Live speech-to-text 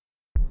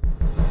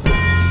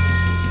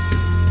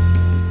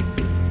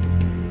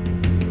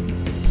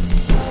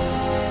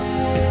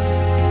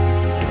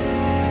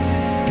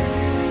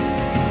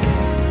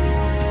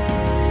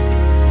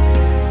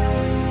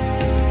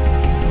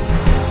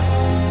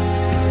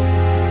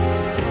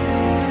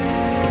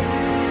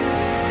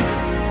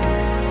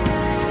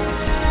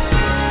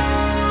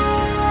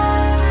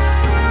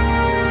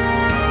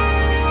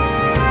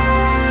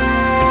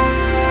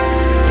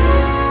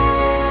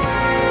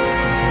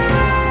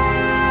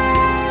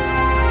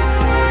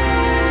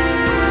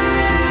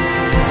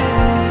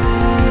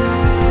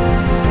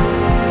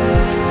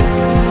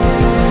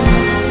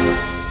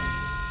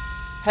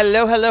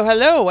Hello, hello,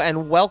 hello,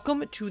 and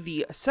welcome to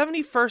the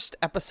 71st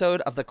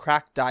episode of the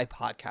Crocodile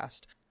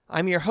podcast.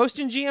 I'm your host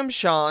and GM,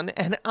 Sean,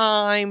 and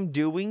I'm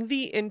doing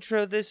the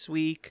intro this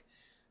week.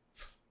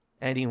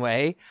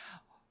 Anyway,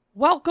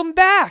 welcome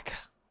back.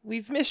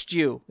 We've missed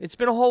you. It's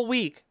been a whole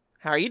week.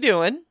 How are you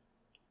doing?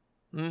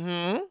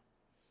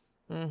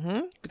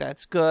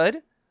 That's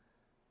good.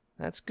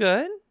 That's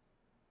good.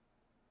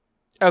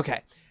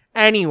 Okay.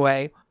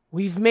 Anyway,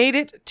 we've made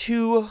it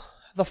to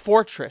the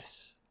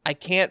fortress. I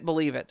can't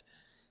believe it.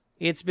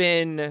 It's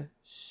been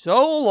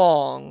so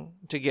long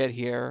to get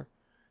here.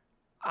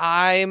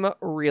 I'm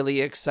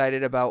really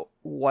excited about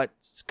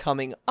what's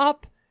coming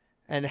up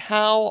and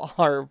how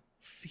our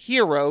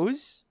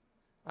heroes,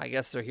 I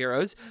guess they're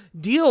heroes,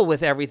 deal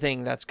with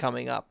everything that's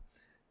coming up.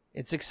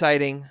 It's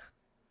exciting.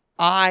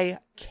 I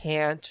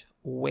can't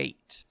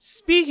wait.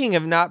 Speaking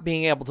of not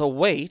being able to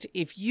wait,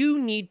 if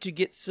you need to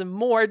get some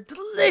more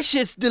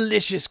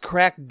delicious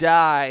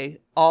Crocodile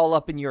all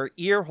up in your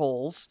ear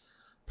holes,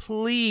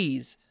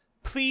 please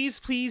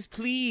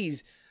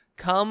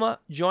come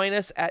join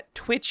us at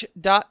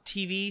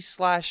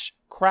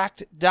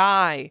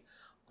twitch.tv/crackeddie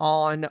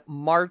on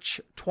March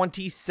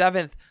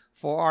 27th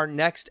for our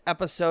next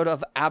episode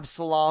of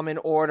Absalom in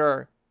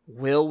Order.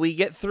 Will we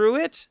get through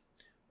it?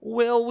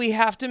 Will we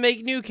have to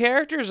make new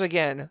characters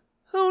again?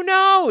 Who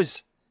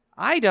knows?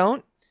 I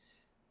don't.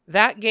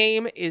 That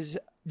game is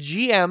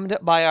GM'd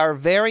by our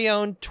very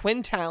own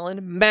Twin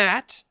Talon,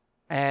 Matt,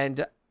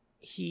 and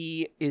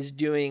he is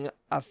doing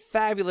a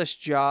fabulous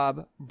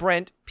job.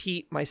 Brent,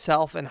 Pete,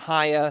 myself, and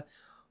Haya,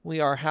 we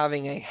are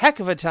having a heck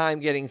of a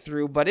time getting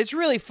through, but it's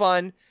really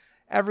fun.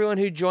 Everyone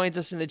who joins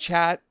us in the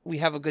chat, we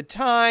have a good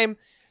time.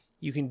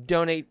 You can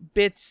donate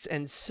bits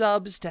and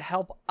subs to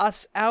help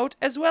us out,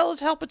 as well as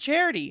help a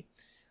charity.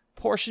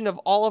 Portion of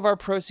all of our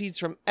proceeds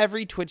from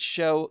every Twitch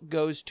show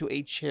goes to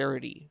a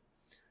charity.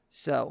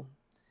 So,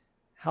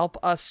 help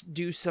us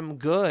do some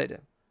good.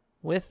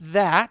 With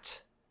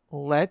that,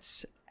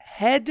 let's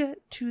head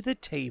to the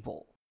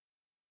table.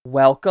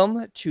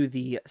 Welcome to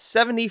the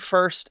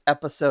 71st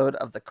episode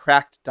of the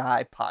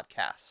Crocodile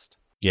podcast.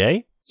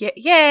 Yay?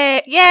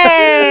 Yay!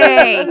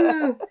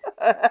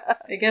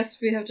 I guess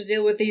we have to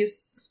deal with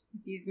these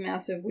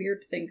massive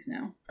weird things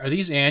now. Are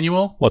these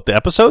annual? What, the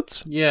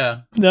episodes?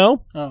 Yeah.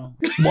 No. Oh.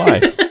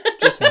 Why?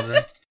 Just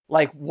wondering.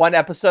 Like one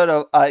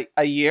episode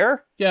a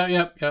year? Yeah,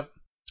 yep.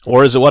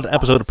 Or is it one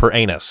episode per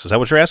anus? Is that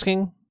what you're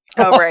asking?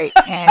 Oh, right.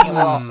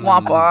 Annual.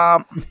 Womp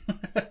womp.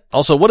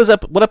 Also, what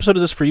episode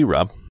is this for you,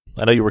 Rob?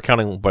 I know you were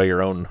counting by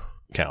your own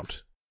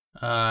count.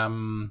 I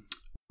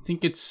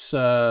think it's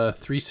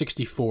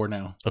 364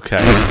 now. Okay.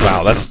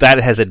 Wow, that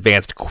has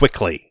advanced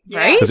quickly.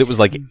 Right? Because it was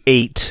like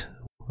 8.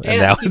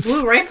 And now you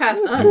blew right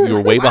past us.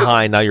 You're way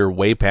behind. Now you're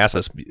way past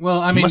us. Well,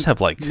 I mean, you must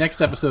have like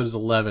next episode is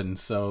 11,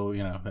 so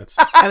that's.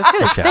 I was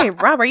going to say,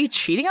 Rob, are you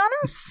cheating on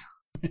us?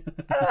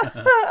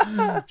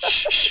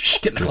 Shh,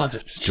 get in the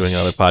closet. Just doing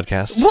another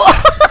podcast.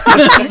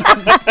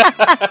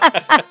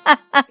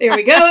 There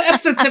we go,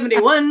 episode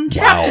 71,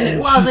 trapped in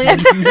a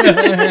closet.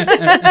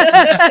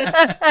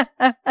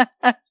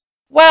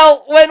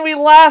 Well, when we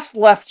last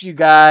left you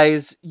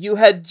guys, you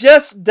had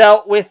just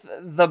dealt with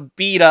the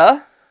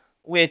Beta,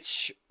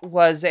 which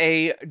was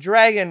a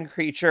dragon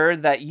creature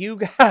that you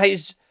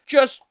guys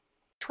just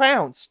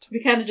trounced.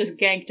 We kind of just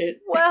ganked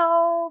it.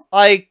 Well,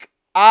 I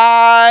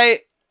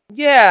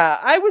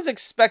was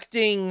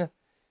expecting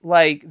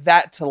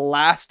that to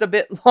last a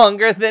bit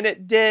longer than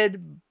it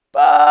did,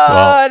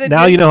 but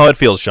now you know how it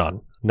feels,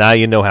 Sean. Now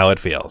you know how it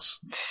feels.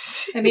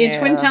 I mean,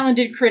 Twin Talon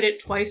did crit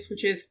it twice,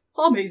 which is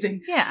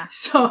amazing. Yeah.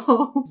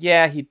 So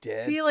yeah, he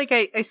did. I feel like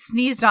I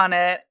sneezed on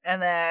it,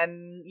 and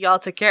then y'all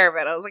took care of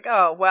it. I was like,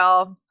 oh,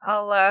 well,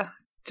 I'll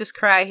just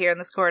cry here in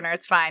this corner.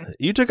 It's fine.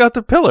 You took out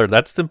the pillar.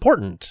 That's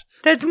important.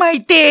 That's my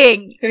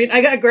thing! I mean,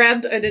 I got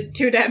grabbed, I did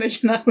 2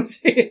 damage, and that was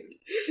it.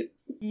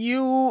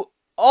 You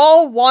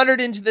all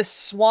wandered into this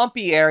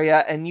swampy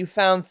area, and you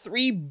found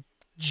 3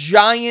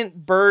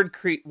 giant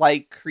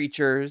bird-like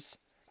creatures.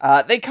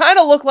 They kind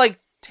of look like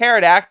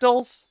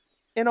pterodactyls,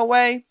 in a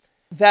way,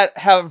 that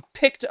have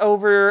picked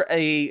over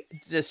a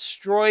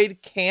destroyed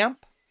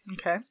camp.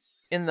 Okay.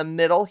 In the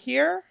middle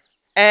here.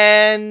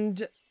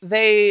 And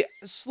they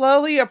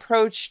slowly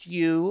approached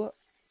you,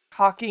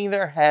 cocking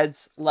their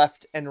heads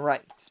left and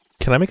right.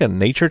 Can I make a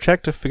nature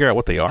check to figure out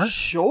what they are?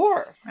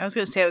 Sure. I was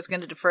going to say I was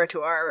going to defer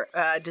to our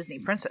Disney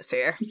princess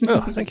here.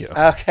 Oh, thank you.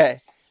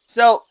 Okay.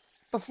 So,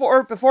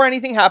 before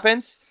anything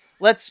happens,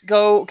 let's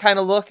go kind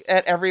of look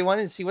at everyone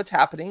and see what's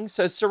happening.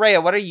 So,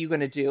 Soraya, what are you going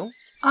to do?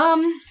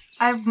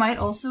 I might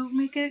also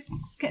make a...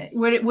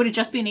 Would it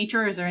just be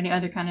nature, or is there any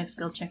other kind of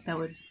skill check that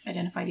would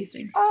identify these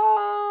things?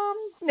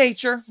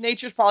 Nature.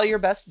 Nature's probably your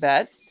best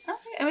bet.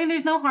 Okay. I mean,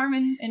 there's no harm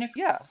in a...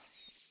 Yeah.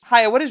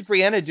 Haya, what is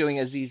Brianna doing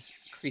as these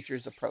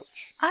creatures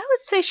approach? I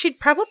would say she'd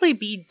probably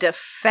be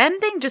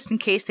defending just in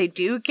case they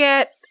do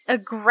get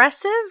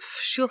aggressive.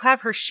 She'll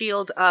have her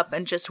shield up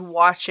and just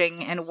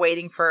watching and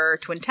waiting for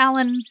Twin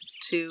Talon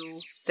to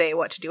say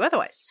what to do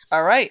otherwise.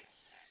 All right.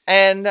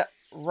 And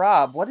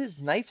Rob, what is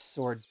Knife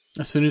Sword?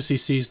 As soon as he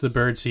sees the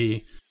birds,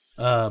 he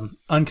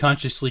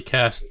unconsciously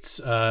casts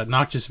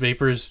noxious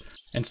vapors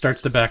and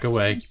starts to back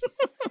away.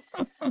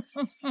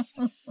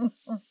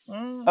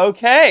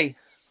 Okay.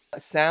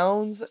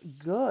 Sounds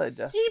good.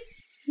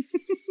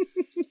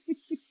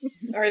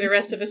 Are the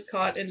rest of us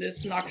caught in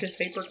this noxious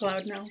vapor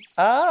cloud now?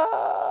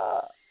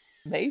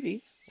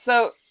 Maybe.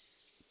 So,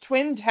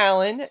 Twin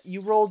Talon,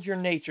 you rolled your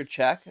nature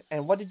check,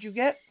 and what did you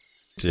get?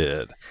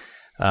 Did.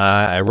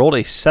 I rolled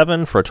a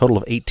 7 for a total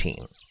of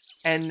 18.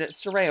 And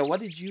Soraya, what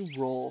did you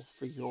roll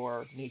for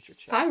your nature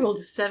check? I rolled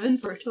a 7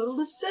 for a total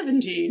of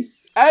 17.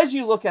 As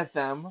you look at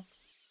them,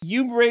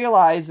 you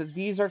realize that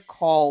these are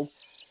called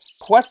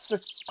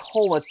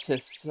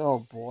Quetzalcoatlus. Oh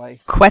boy.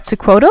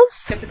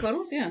 Quetzalcoatlus?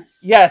 Quetzalcoatlus, yeah.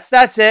 Yes,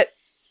 that's it.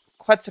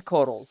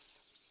 Quetzalcoatlus.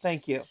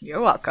 Thank you.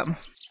 You're welcome.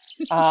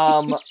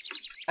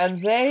 And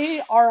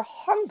they are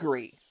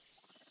hungry.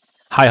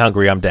 Hi,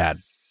 Hungry, I'm Dad.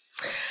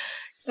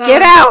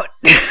 Get out!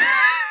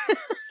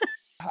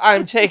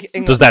 I'm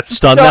taking... Does that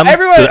stun So them?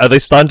 everyone- Are they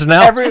stunned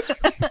now? Everyone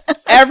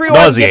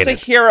gets a Nauseated.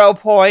 hero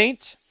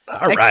point,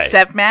 All right.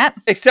 Except Matt.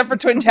 except for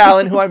Twin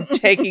Talon, who I'm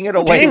taking it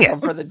away Dang it.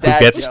 from for the Who dad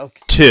gets joke.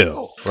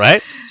 2,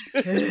 right?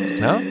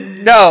 No?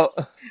 No.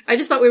 I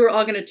just thought we were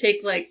all going to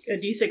take, like, a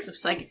d6 of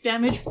psychic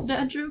damage from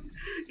that joke.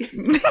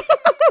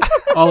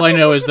 All I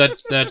know is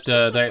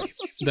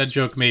that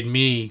joke made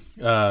me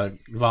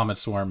vomit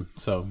swarm.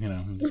 So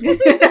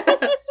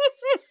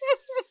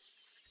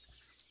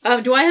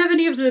Do I have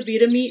any of the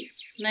beta meat?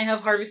 Can I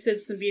have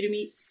harvested some beta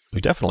meat?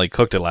 We definitely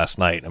cooked it last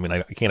night. I mean,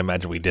 I can't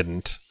imagine we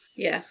didn't.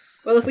 Yeah.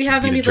 Well, if we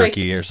have Beef any,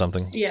 jerky or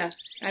something. yeah,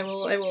 I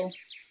will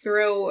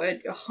throw a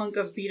hunk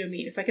of beta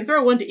meat. If I can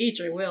throw one to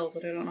each, I will,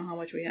 but I don't know how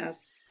much we have.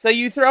 So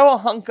you throw a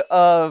hunk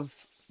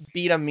of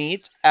beta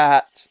meat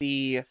at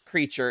the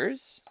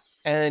creatures,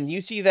 and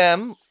you see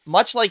them,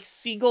 much like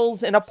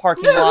seagulls in a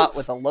parking lot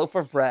with a loaf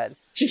of bread.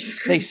 Jesus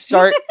Christ. They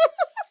start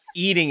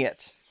eating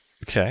it.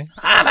 Okay.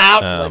 I'm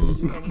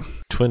out.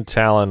 Twin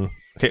Talon.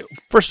 Okay,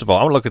 first of all,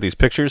 I want to look at these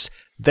pictures.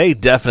 They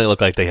definitely look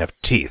like they have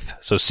teeth.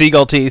 So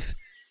seagull teeth,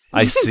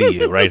 I see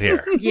you right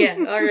here. Yeah,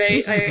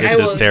 alright. This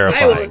is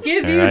terrifying, I will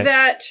give you alright?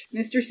 that,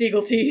 Mr.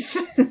 Seagull Teeth.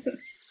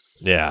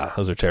 Yeah,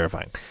 those are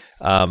terrifying.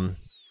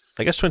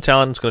 I guess Twin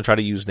Talon's going to try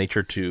to use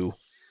nature to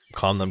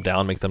calm them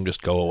down, make them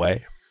just go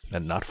away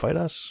and not fight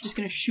us. Just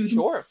gonna shoot him.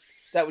 Sure.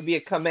 That would be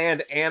a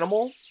command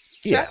animal.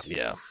 Yeah.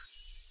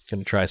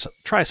 Gonna try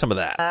some of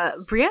that.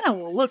 Brianna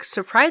will look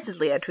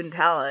surprisedly at Twin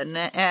Talon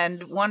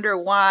and wonder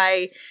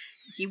why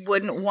he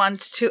wouldn't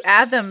want to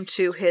add them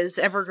to his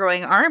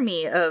ever-growing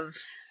army of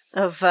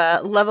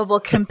lovable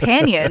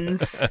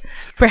companions.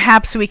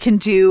 Perhaps we can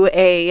do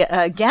a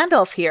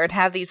Gandalf here and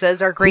have these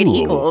as our great Ooh.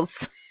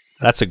 eagles.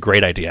 That's a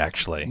great idea,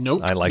 actually.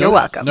 Nope. I like You're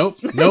that. welcome.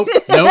 Nope.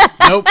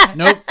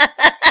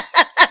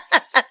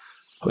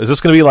 Is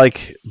this going to be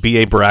like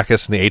B.A.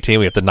 Baracus in the A-Team?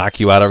 We have to knock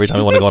you out every time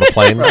we want to go on a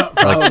plane?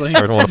 Probably. Like,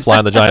 everyone want to fly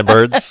on the giant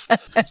birds?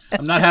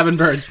 I'm not having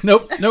birds.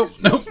 Nope.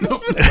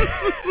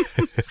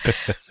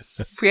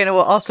 Brianna will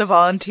also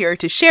volunteer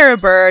to share a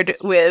bird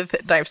with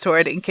Knife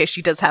Sword in case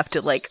she does have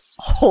to, like,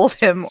 hold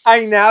him.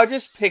 I now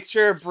just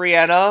picture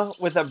Brianna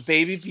with a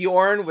baby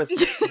Bjorn with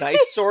knife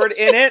sword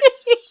in it,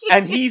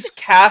 and he's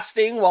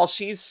casting while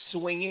she's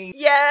swinging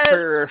Yes!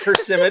 her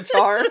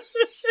scimitar.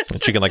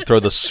 And she can like throw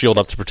the shield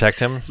up to protect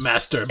him.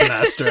 Master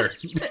Blaster.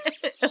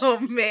 Oh,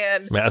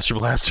 man. Master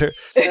Blaster.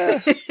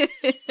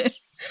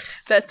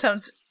 That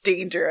sounds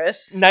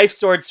dangerous. Knife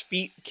sword's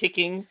feet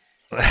kicking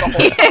the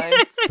whole time.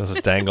 This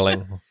is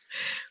dangling.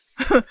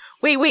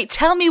 Wait,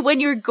 tell me when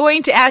you're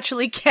going to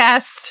actually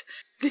cast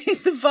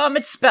the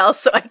vomit spell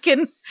so I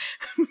can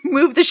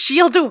move the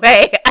shield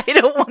away. I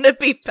don't want to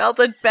be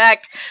pelted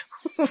back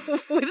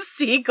with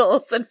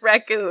seagulls and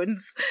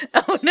raccoons.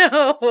 Oh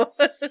no.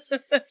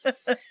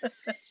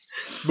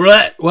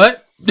 What?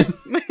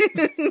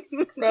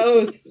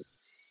 Gross.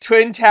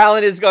 Twin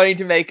Talon is going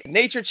to make a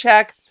nature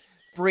check.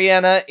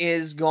 Brianna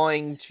is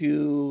going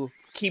to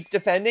keep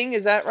defending.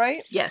 Is that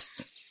right?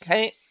 Yes.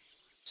 Okay.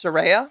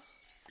 Soraya?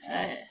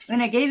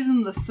 When I gave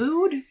them the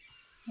food, I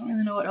don't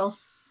really know what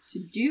else to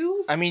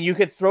do. I mean, you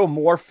could throw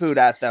more food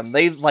at them.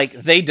 They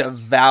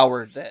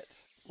devoured it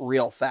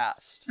real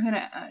fast.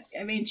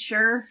 I mean,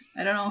 sure.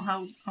 I don't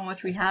know how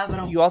much we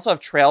have. You also have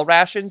trail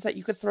rations that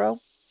you could throw.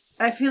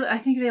 I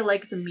think they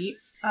like the meat.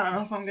 I don't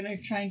know if I'm gonna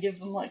try and give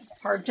them like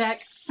hardtack.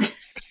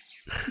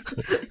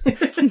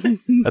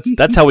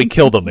 That's how we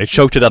killed them. They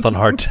choked to death on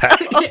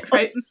hardtack.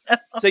 Right.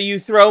 So you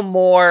throw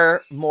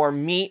more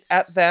meat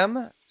at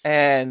them,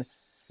 and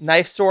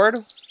Knife Sword,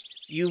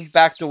 you've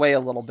backed away a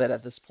little bit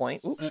at this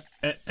point. Oop.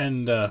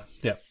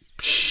 Yeah.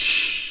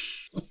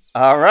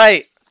 All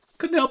right.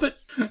 Couldn't help it.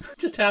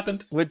 Just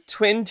happened. Would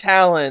Twin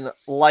Talon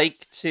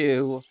like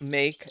to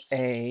make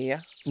a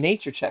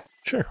nature check?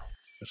 Sure.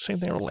 The same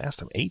thing will last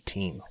them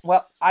 18.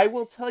 Well, I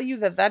will tell you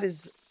that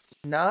is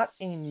not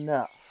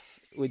enough.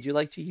 Would you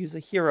like to use a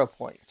hero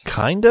point?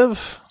 Kind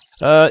of.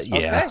 Yeah,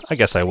 Okay. I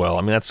guess I will.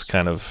 I mean, that's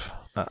kind of...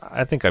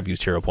 I think I've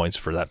used hero points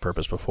for that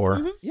purpose before.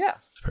 Mm-hmm. Yeah.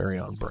 It's very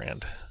on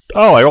brand.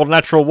 Oh, I rolled a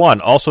natural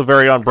 1. Also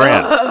very on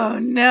brand. Oh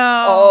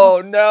no.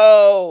 Oh,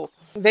 no.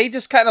 They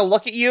just kind of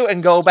look at you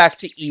and go back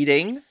to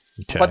eating.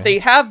 Okay. But they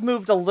have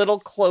moved a little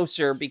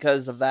closer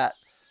because of that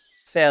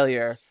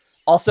failure.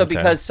 Also, Okay.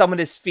 because someone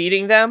is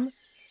feeding them,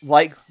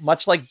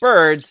 much like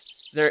birds,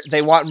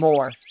 they want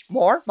more.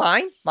 More?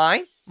 Mine?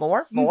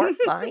 More?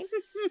 Mine?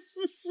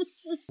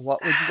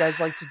 What would you guys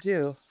like to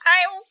do?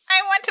 I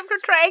want him to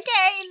try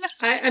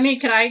again. I mean,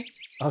 can I?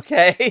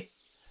 Okay.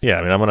 Yeah,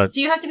 I mean, I'm gonna.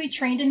 Do you have to be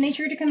trained in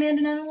nature to command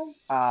an animal?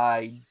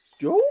 I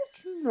don't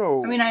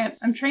know. I mean,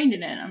 I'm trained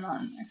in it. I'm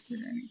not an expert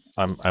or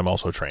anything. I'm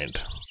also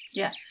trained.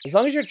 Yeah. As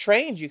long as you're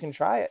trained, you can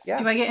try it. Yeah.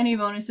 Do I get any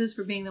bonuses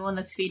for being the one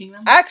that's feeding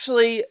them?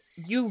 Actually,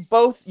 you've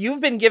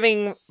been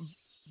giving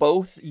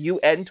both you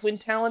and Twin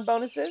Talon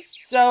bonuses.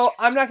 So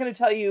I'm not going to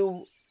tell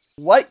you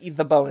what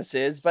the bonus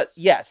is, but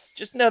yes,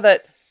 just know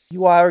that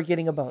you are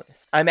getting a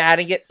bonus. I'm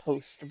adding it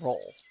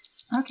post-roll.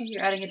 Okay,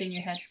 you're adding it in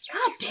your head.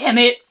 God damn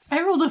it!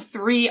 I rolled a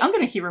 3. I'm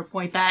gonna hero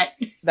point that.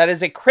 That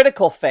is a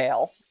critical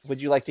fail.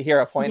 Would you like to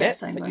hero point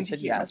Yes, it? I'm But going you to said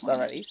hero yes point it.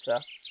 already, so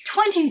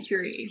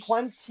 23.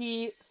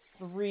 23.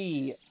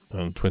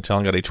 Twin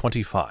Talon got a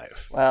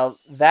 25. Well,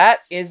 that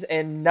is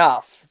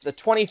enough. The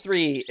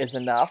 23 is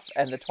enough,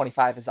 and the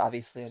 25 is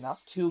obviously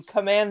enough to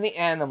command the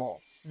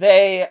animals.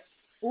 They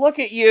look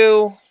at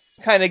you,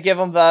 kind of give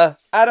them the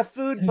out of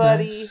food,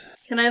 buddy.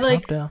 Can I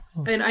like? Down.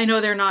 And I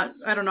know they're not.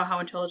 I don't know how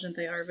intelligent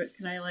they are, but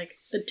can I like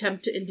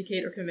attempt to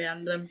indicate or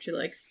command them to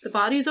like the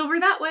body's over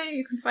that way?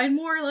 You can find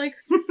more. Like.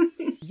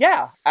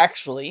 Yeah,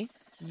 actually,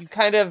 you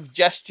kind of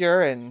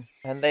gesture, and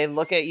they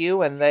look at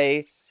you, and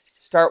they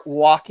start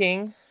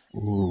walking.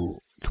 Ooh.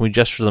 Can we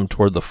gesture them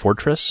toward the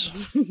fortress?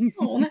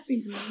 Oh, that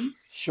seems mean.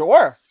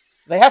 Sure.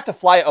 They have to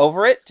fly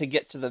over it to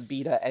get to the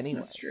beta anyway.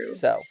 That's true.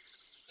 So,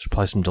 There's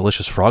probably some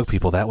delicious frog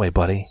people that way,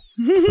 buddy.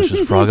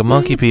 Delicious frog and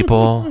monkey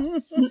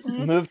people.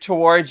 move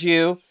towards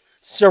you,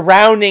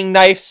 surrounding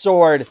Knife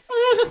Sword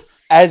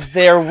as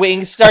their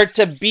wings start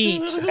to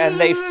beat and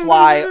they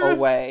fly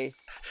away.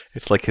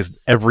 It's like his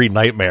every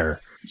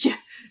nightmare. Yeah.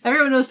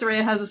 Everyone knows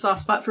Soraya has a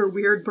soft spot for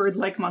weird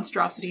bird-like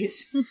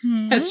monstrosities.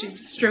 As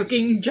she's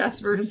stroking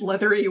Jasper's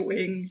leathery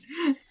wing.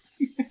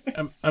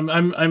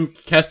 I'm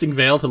casting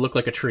Veil to look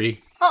like a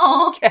tree.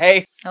 Oh.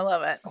 Okay. I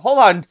love it. Hold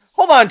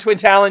on, Twin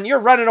Talon. You're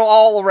running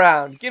all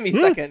around. Give me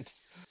a second.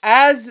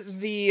 As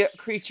the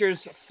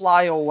creatures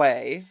fly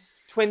away,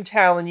 Twin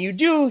Talon, you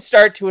do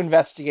start to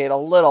investigate a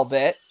little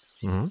bit,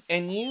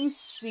 and you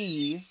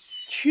see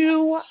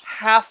 2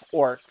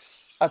 half-orcs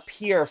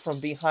appear from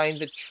behind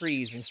the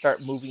trees and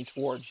start moving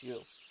towards you,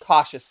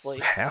 cautiously.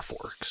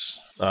 Half-orcs.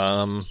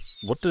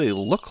 What do they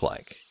look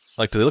like?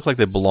 Like, do they look like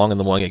they belong in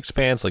the Moang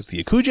Expanse, like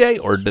the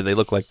Yakujay, or do they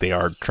look like they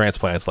are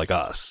transplants like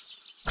us?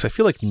 Because I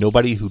feel like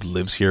nobody who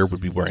lives here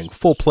would be wearing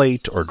full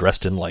plate or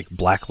dressed in, like,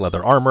 black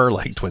leather armor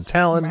like Twin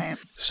Talon. Right.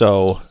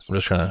 So I'm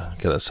just trying to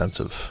get a sense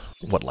of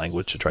what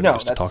language to try to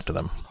use to talk to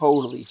them.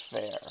 Totally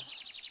fair.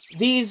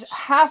 These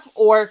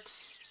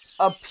half-orcs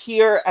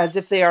appear as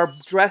if they are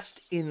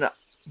dressed in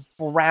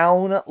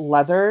brown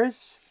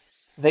leathers.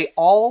 They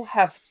all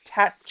have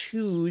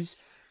tattoos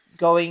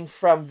going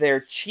from their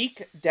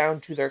cheek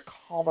down to their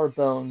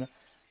collarbone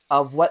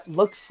of what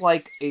looks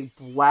like a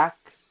black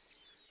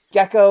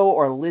gecko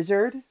or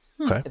lizard.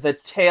 Okay. The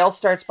tail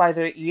starts by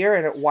their ear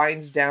and it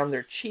winds down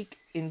their cheek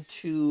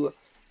into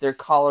their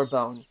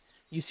collarbone.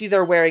 You see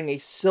they're wearing a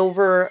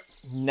silver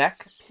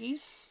neck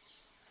piece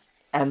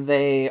and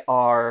they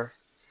are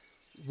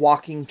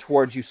walking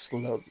towards you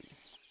slowly.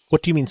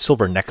 What do you mean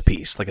silver neck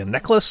piece? Like a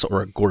necklace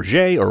or a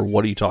gorget, or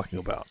what are you talking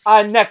about?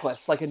 A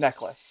necklace, like a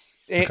necklace.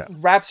 It Okay.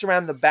 wraps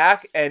around the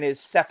back and is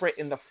separate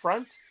in the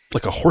front.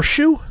 Like a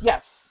horseshoe?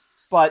 Yes,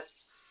 but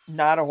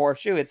not a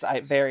horseshoe. It's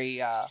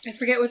very... I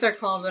forget what they're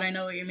called, but I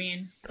know what you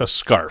mean. A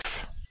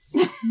scarf.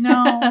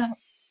 No.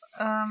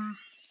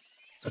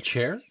 A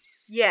chair?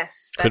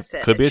 Yes, that's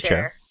it. Could be a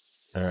chair.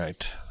 All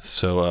right.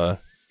 So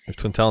if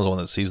Twin Talon's the one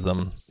that sees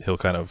them, he'll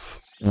kind of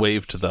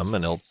wave to them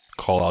and he'll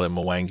call out in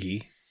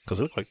Mwangi, because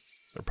they look like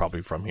they're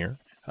probably from here.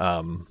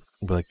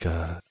 Like,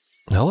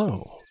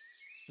 hello.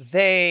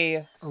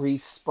 They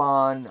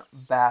respawn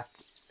back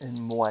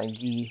in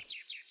Mwangi.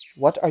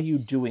 What are you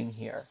doing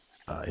here?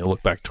 He'll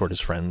look back toward his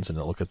friends and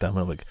he'll look at them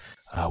and like,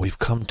 we've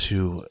come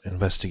to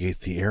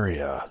investigate the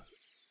area.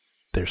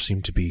 There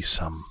seem to be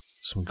some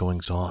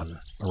goings-on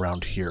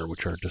around here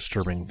which are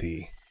disturbing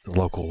the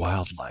local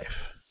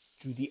wildlife.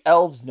 Do the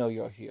elves know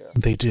you're here?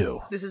 They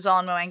do. This is all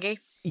in Moangi?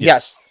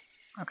 Yes.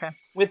 Okay.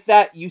 With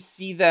that, you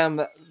see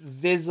them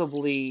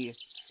visibly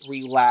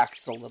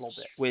relax a little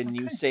bit when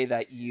you say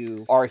that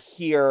you are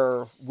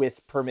here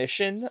with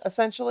permission,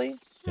 essentially.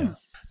 Yeah.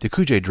 The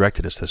Kuj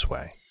directed us this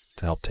way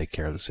to help take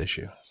care of this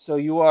issue. So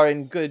you are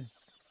in good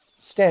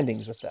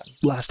standings with them.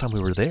 Last time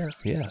we were there,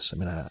 yes. I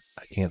mean, I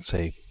can't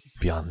say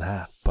beyond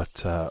that.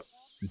 But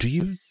do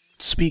you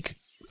speak,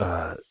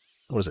 what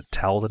is it,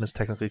 Taldan is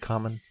technically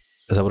common?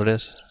 Is that what it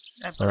is?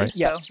 I believe All right. so.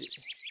 Yes.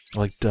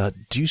 Like,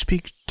 do you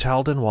speak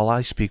Taldan while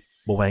I speak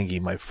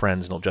Mwangi? My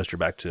friends, and I'll gesture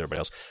back to everybody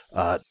else,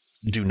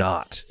 do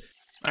not.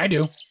 I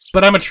do.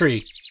 But I'm a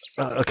tree.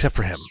 Except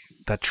for him.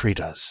 That tree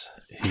does.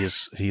 He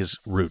is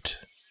root.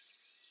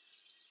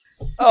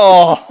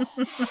 Oh,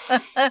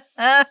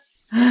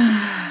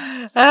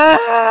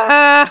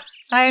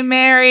 I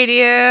married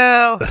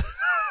you.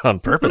 On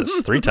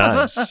purpose, 3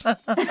 times.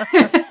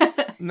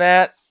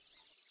 Matt,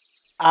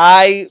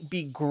 I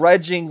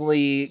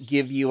begrudgingly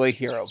give you a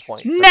hero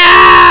point.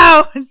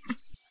 No!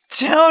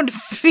 Don't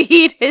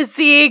feed his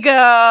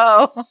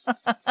ego.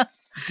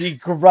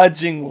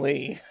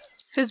 Begrudgingly.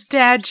 His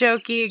dad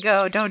joke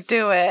ego. Don't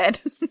do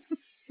it.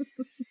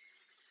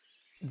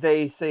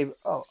 They say,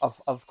 oh,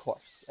 of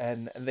course.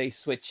 And they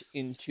switch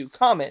into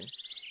common.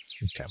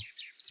 Okay.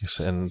 Yes,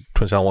 and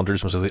Twin Talon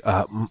wonders,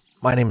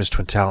 my name is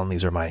Twin Talon.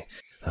 These are my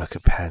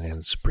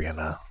companions,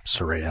 Brianna,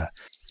 Soraya,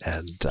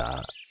 and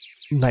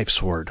Knife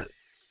Sword,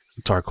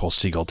 Darkhole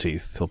Seagull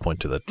Teeth. He'll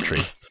point to the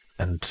tree.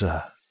 And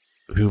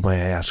who,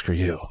 may I ask, are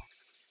you?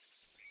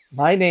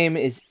 My name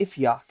is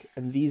Ifyak,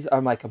 and these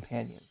are my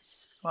companions.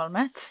 Well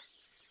met.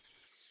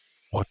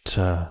 What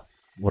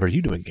are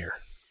you doing here?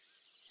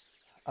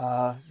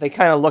 They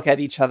kind of look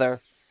at each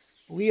other.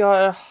 We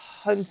are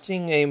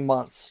hunting a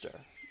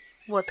monster.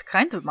 What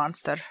kind of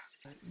monster?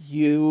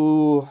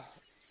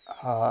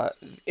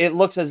 It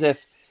looks as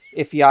if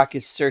Ifyak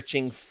is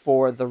searching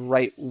for the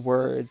right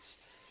words.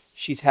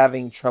 She's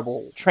having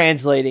trouble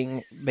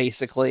translating,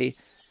 basically.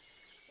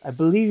 I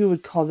believe you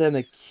would call them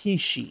a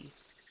Kishi.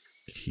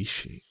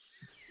 Kishi.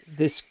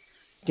 This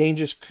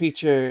dangerous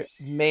creature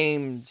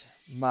maimed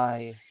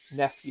my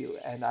nephew,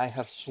 and I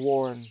have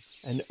sworn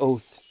an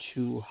oath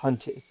to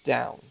hunt it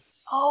down.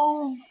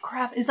 Oh,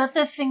 crap. Is that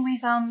the thing we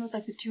found with,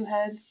 like, the 2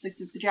 heads? Like,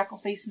 the jackal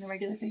face and the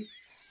regular face?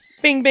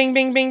 Bing, bing,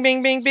 bing, bing,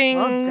 bing, bing, bing.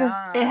 Well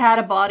done. It had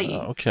a body.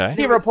 Okay.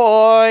 Hero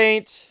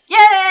point.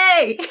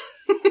 Yay!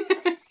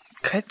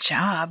 Good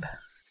job.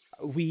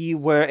 We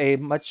were a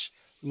much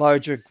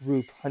larger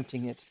group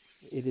hunting it.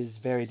 It is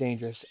very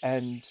dangerous.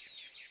 And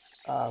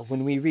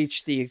when we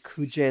reached the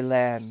Akuje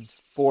land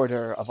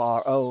border of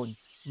our own,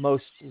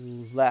 most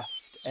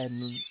left,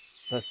 and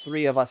the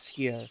 3 of us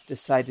here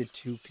decided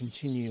to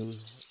continue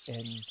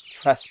in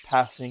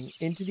trespassing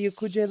into the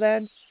Akuje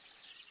land.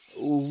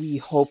 We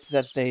hope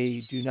that they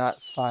do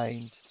not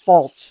find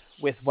fault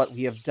with what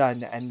we have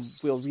done and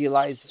will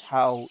realize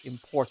how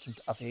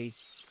important of a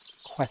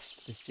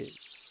quest this is.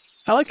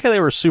 I like how they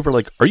were super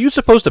like, are you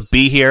supposed to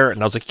be here?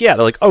 And I was like, yeah.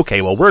 They're like,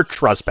 okay, well, we're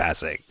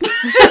trespassing.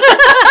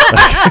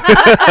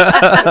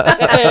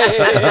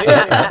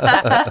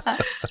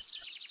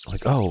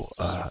 Like, oh,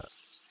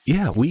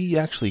 yeah, we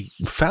actually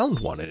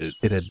found one.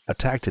 It had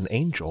attacked an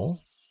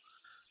angel,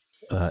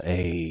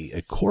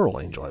 a coral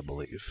angel, I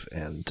believe,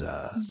 and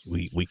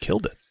we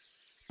killed it.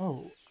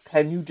 Oh,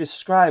 can you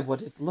describe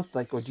what it looked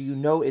like, or do you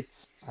know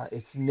its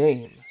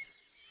name?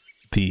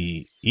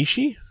 The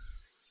Ishi?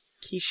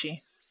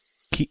 Kishi.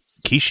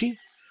 Kishi?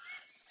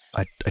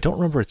 I don't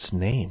remember its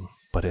name,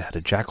 but it had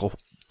a jackal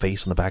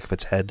face on the back of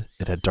its head.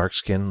 It had dark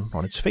skin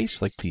on its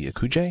face, like the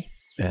Akuje,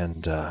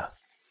 and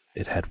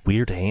it had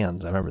weird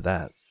hands. I remember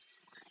that.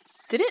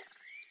 Did it?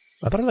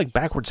 I thought it had like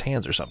backwards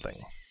hands or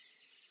something.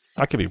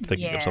 I could be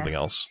thinking of something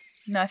else.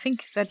 No, I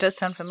think that does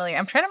sound familiar.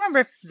 I'm trying to remember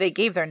if they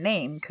gave their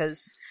name,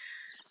 because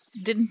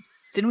didn't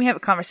we have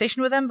a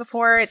conversation with them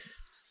before it?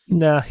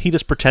 Nah, he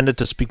just pretended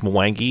to speak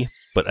Mwangi,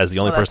 but as the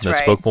only person that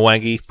spoke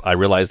Mwangi, I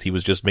realized he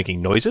was just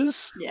making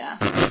noises. Yeah.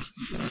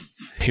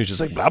 He was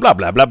just like, blah, blah,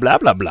 blah, blah, blah,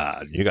 blah, blah.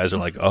 And you guys are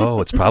like,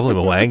 oh, it's probably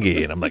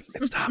Mwangi. And I'm like,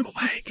 it's not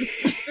Mwangi.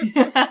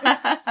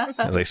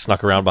 As I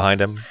snuck around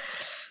behind him.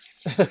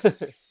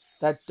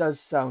 That does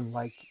sound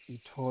like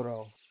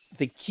Itoro,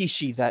 the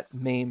Kishi that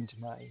maimed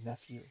my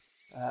nephew.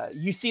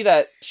 You see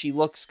that she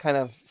looks kind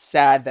of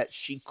sad that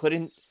she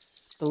couldn't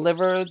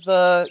deliver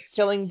the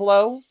killing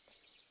blow.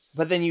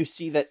 But then you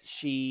see that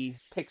she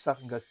picks up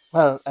and goes,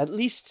 well, at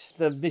least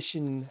the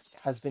mission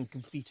has been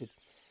completed.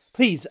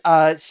 Please,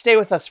 stay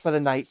with us for the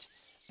night,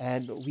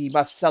 and we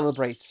must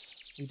celebrate.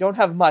 We don't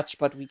have much,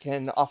 but we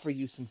can offer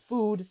you some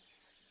food,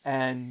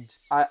 and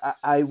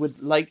I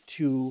would like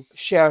to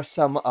share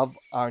some of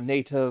our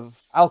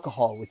native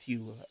alcohol with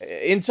you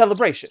in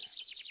celebration.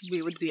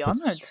 We would be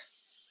honored.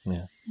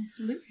 Yeah.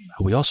 Absolutely.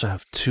 We also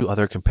have 2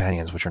 other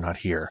companions which are not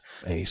here.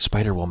 A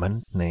spider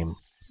woman named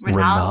Renali.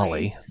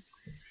 Renali.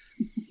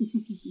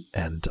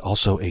 And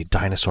also a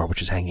dinosaur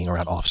which is hanging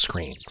around off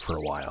screen for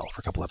a while, for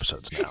a couple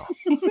episodes now.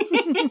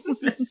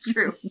 That's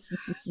true.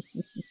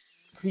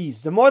 Please,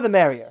 the more the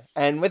merrier.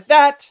 And with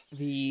that,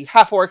 the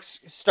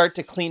half-orcs start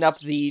to clean up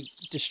the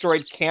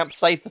destroyed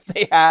campsite that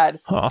they had.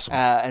 Oh, awesome.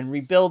 And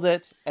rebuild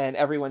it, and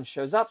everyone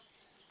shows up.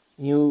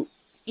 You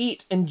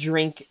eat and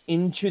drink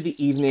into the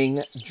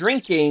evening,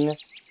 drinking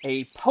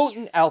a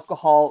potent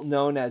alcohol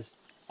known as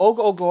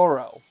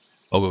Ogogoro.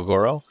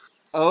 Ogogoro?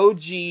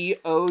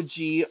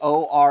 Ogogoro.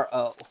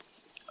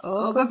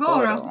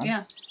 Ogogoro,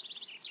 yeah.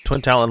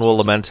 Twin Talon will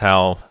lament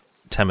how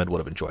Temid would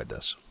have enjoyed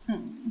this.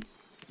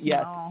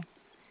 Yes. No.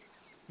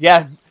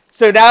 Yeah.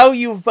 So now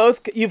you've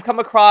come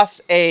across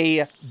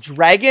a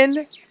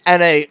dragon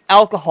and a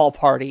alcohol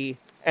party,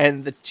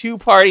 and the 2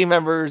 party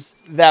members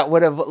that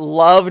would have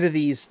loved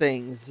these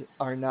things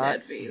are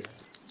not. Sad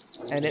face.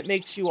 And it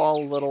makes you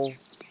all a little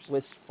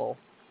wistful,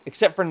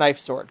 except for Knife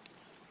Sword.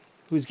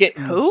 who's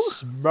getting Who?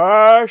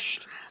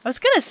 smashed. I was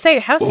gonna say,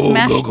 how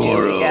smashed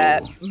do we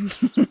get?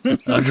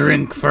 A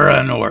drink for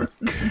an orc.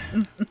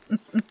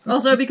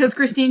 Also, because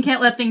Christine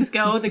can't let things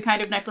go, the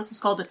kind of necklace is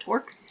called a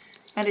torque.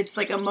 And it's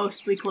like a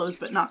mostly closed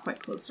but not quite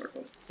closed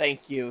circle.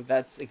 Thank you.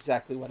 That's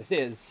exactly what it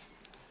is.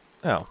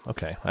 Oh,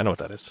 okay. I know what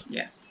that is.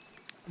 Yeah.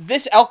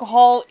 This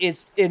alcohol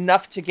is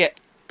enough to get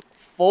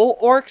full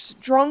orcs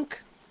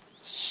drunk.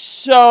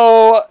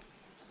 So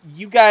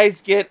you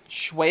guys get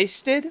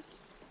wasted.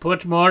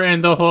 Put more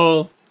in the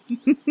hole.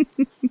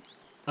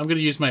 I'm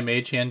gonna use my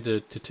mage hand to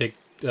take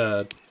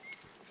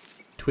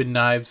Twin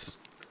Knives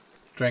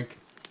drink.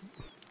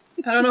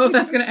 I don't know if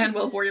that's going to end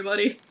well for you,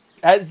 buddy.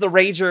 As the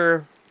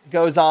rager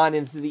goes on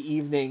into the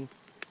evening,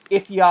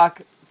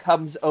 Ifyak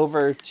comes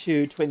over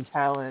to Twin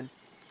Talon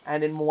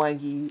and in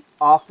Mwangi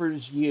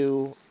offers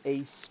you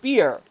a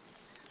spear.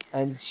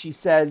 And she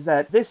says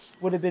that this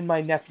would have been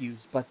my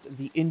nephew's, but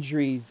the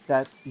injuries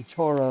that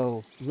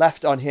Itoro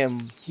left on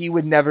him, he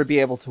would never be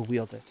able to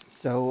wield it.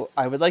 So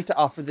I would like to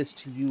offer this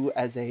to you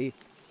as a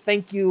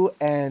thank you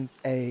and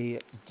a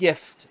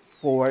gift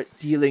for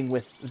dealing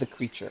with the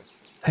creature.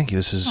 Thank you.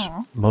 This is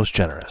most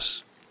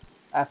generous.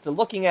 After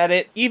looking at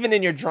it, even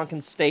in your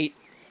drunken state,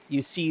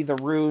 you see the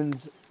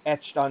runes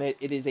etched on it.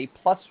 It is a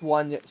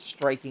 +1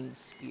 striking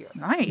spear.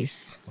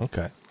 Nice.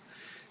 Okay.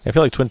 I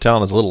feel like Twin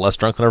Talon is a little less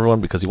drunk than everyone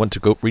because he went to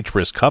go reach for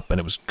his cup and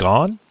it was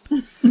gone.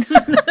 And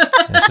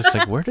it's just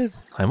like,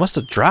 I must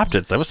have dropped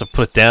it. So I must have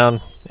put it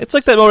down. It's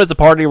like that moment at the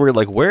party where you're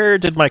like, where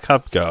did my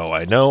cup go?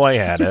 I know I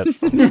had it.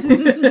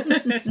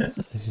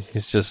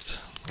 He's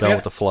just going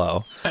with the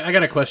flow. I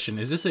got a question.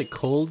 Is this a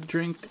cold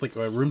drink, like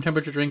a room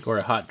temperature drink, or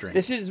a hot drink?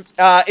 This is,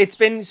 it's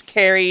been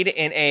carried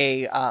in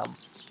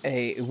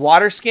a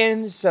water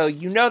skin, so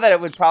you know that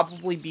it would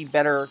probably be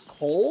better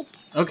cold.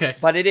 Okay.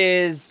 But it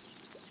is,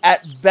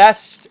 at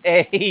best,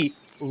 a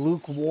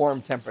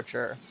lukewarm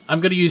temperature. I'm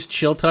going to use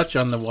Chill Touch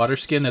on the water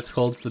skin that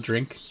holds the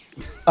drink.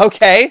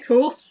 Okay.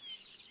 Cool.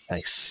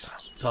 Nice.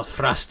 It's all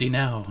frosty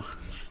now.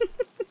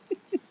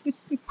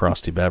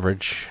 Frosty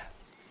beverage.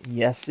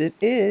 Yes, it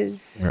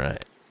is.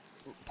 Right.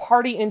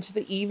 Party into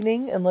the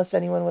evening, unless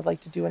anyone would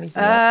like to do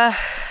anything else.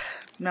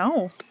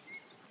 No.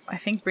 I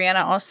think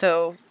Brianna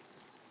also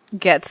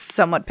gets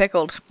somewhat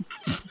pickled.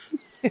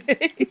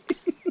 I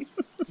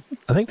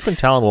think Twin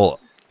Talon will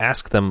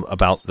ask them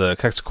about the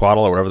Quetzalcoatl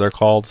or whatever they're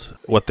called,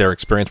 what their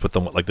experience with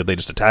them, like did they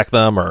just attack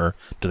them or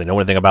do they know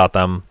anything about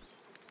them?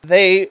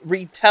 They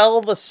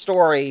retell the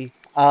story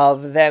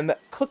of them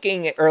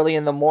cooking early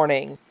in the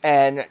morning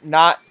and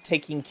not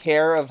taking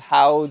care of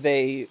how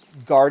they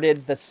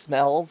guarded the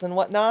smells and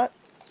whatnot.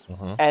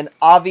 Mm-hmm. And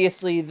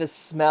obviously the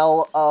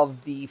smell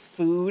of the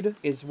food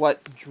is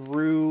what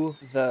drew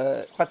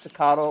the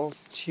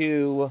Quetzalcoatls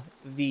to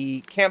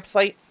the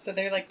campsite. So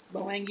they're like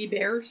Mwangi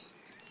bears.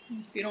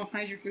 If you don't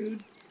hide your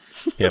food.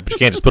 Yeah, but you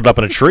can't just put it up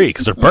in a tree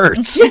because they're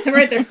birds. Yeah,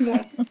 right there.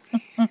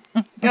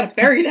 Gotta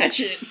bury that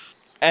shit.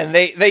 And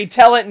they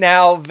tell it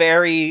now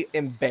very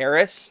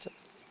embarrassed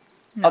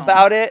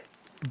about it,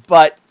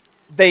 but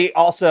they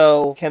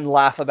also can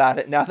laugh about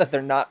it now that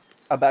they're not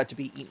about to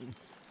be eaten.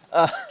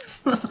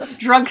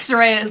 Drunk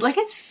Soraya is like,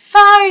 it's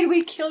fine,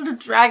 we killed a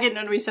dragon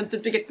and we sent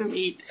them to get the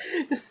meat.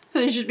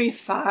 They should be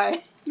fine.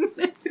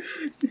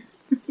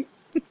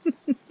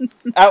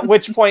 At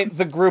which point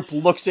the group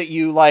looks at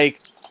you like,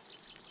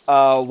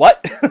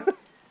 what?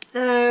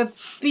 The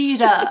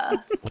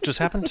Beta. What just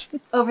happened?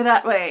 Over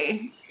that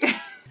way.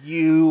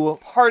 You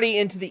party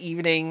into the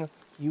evening.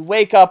 You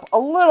wake up a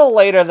little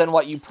later than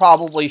what you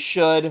probably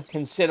should,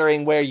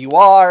 considering where you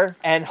are,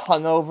 and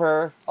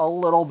hungover a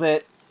little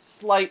bit.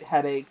 Slight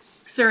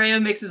headaches.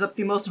 Soraya mixes up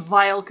the most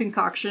vile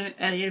concoction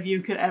any of you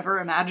could ever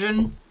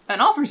imagine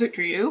and offers it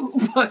to you,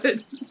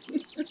 but...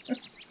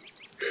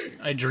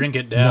 I drink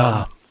it down.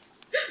 Nah,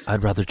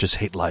 I'd rather just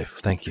hate life.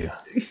 Thank you.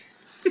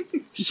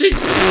 she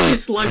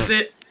slugs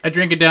it. I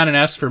drink it down and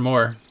ask for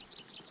more.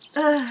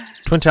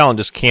 Twin Talon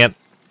just can't.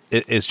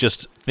 It is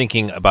just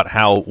thinking about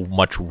how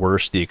much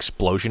worse the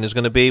explosion is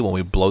going to be when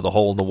we blow the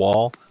hole in the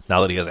wall.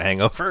 Now that he has a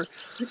hangover,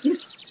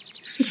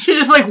 She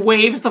just like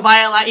waves the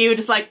vial at you,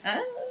 just like.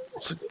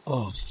 it's like,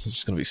 oh,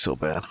 it's going to be so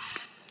bad.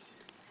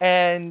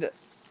 And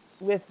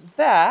with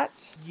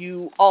that,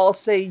 you all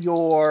say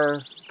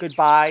your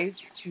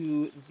goodbyes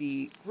to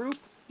the group.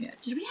 Yeah.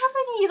 Did we have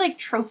any like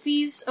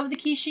trophies of the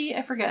Kishi?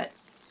 I forget.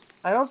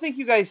 I don't think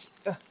you guys...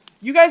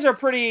 you guys are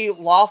pretty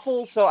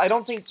lawful, so I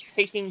don't think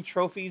taking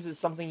trophies is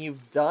something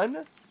you've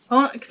done.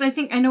 Oh, because I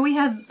think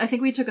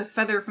we took a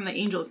feather from the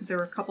angel because there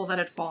were a couple that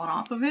had fallen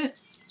off of it.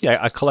 Yeah,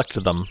 I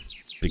collected them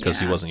because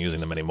he Yeah. wasn't using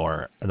them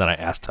anymore, and then I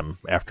asked him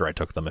after I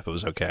took them if it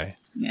was okay.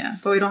 Yeah,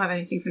 but we don't have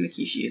anything from the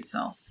Kishi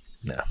itself.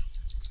 Yeah.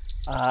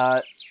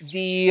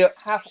 The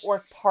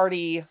half-orc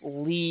party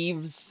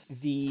leaves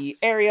the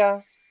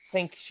area,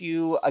 thanks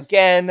you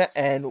again,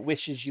 and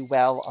wishes you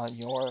well on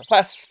your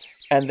quest.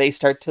 And they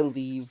start to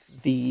leave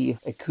the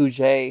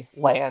Ikuje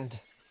land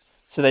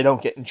so they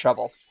don't get in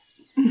trouble.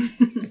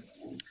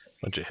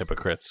 Bunch of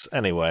hypocrites.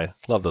 Anyway,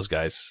 love those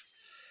guys.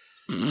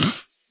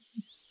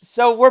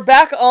 So we're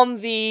back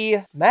on the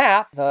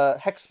map, the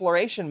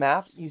Hexploration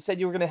map. You said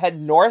you were going to head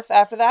north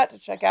after that to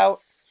check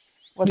out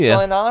what's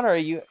going on, or are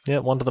you... Yeah,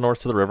 one to the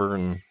north to the river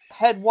and...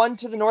 Head one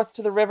to the north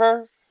to the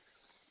river.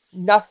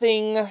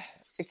 Nothing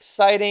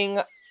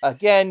exciting.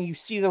 Again, you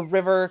see the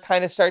river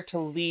kind of start to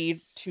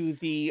lead to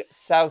the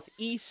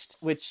southeast,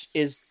 which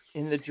is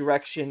in the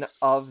direction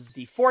of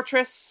the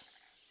fortress.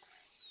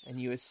 And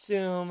you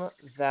assume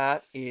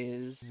that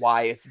is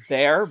why it's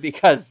there,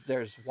 because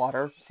there's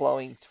water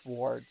flowing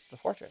towards the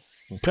fortress.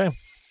 Okay.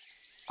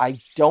 I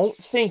don't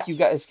think you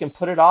guys can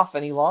put it off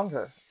any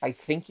longer. I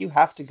think you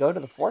have to go to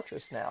the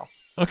fortress now.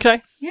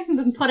 Okay. We haven't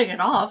been putting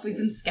it off. We've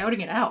been scouting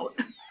it out.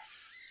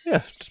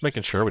 Yeah, just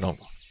making sure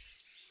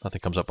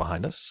nothing comes up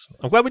behind us.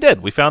 I'm glad we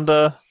did. We found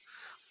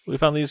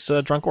these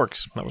drunk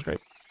orcs. That was great.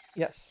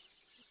 Yes.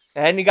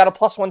 And you got a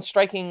 +1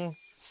 striking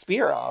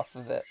spear off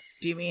of it.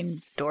 Do you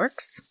mean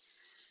dorks?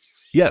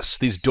 Yes,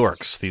 these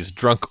dorks, these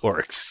drunk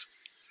orcs.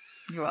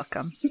 You're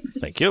welcome.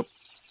 Thank you.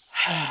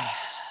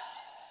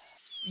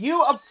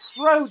 You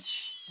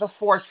approach the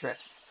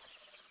fortress.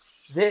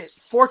 The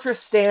fortress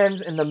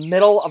stands in the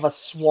middle of a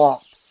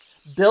swamp,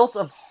 built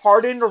of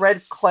hardened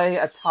red clay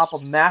atop a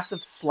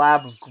massive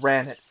slab of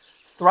granite,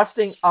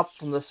 thrusting up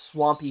from the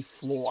swampy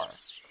floor.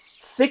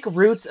 Thick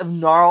roots of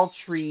gnarled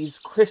trees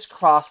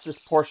crisscross this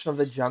portion of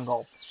the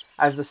jungle,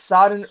 as the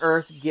sodden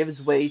earth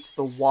gives way to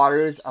the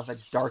waters of a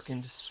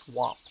darkened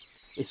swamp.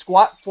 A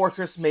squat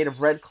fortress made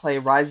of red clay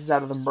rises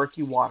out of the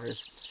murky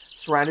waters,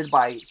 surrounded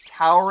by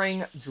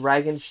towering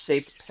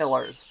dragon-shaped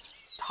pillars,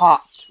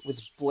 topped with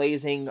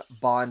blazing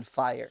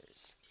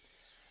bonfires.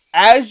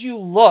 As you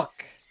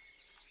look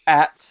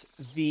at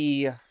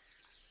the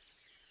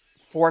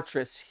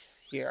fortress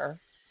here,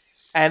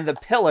 and the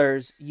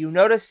pillars, you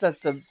notice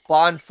that the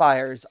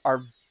bonfires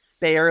are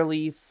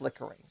barely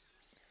flickering,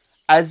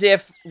 as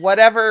if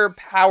whatever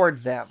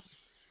powered them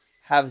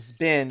has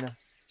been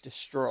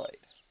destroyed.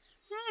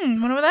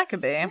 Wonder what that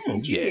could be.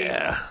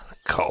 Yeah,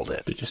 called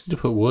it. They just need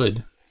to put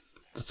wood.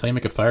 That's how you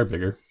make a fire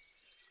bigger.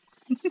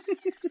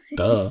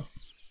 Duh.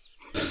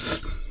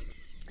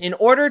 In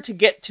order to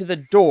get to the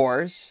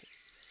doors,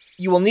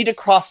 you will need to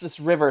cross this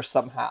river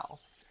somehow,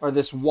 or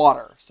this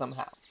water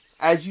somehow.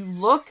 As you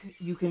look,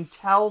 you can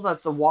tell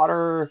that the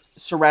water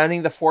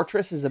surrounding the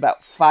fortress is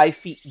about 5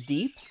 feet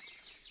deep.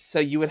 So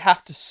you would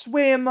have to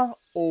swim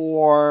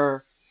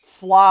or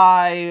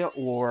fly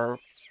or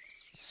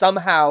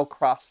somehow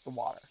cross the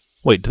water.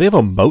 Wait, do they have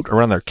a moat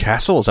around their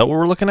castle? Is that what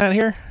we're looking at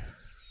here?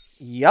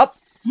 Yup.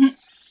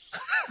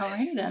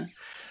 Alrighty then.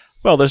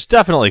 Well, there's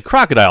definitely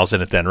crocodiles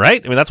in it then,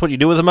 right? I mean, that's what you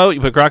do with a moat?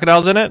 You put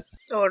crocodiles in it?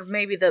 Or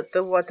maybe the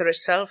water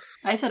itself.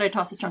 I said I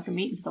tossed a chunk of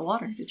meat into the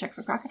water to check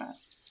for crocodile.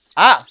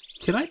 Ah,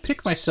 Can I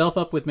pick myself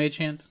up with Mage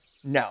Hand?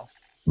 no.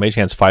 Mage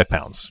Hand's 5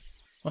 pounds.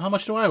 Well, how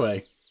much do I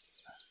weigh?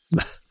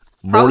 More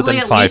Probably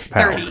than at 5 least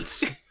 30.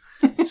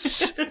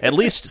 pounds. At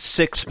least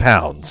 6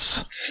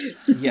 pounds.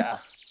 Yeah.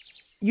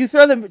 You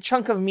throw the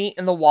chunk of meat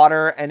in the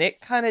water, and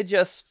it kind of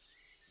just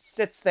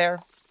sits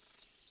there.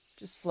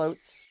 Just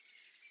floats.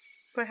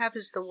 Perhaps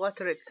it's the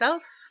water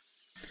itself?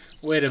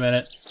 Wait a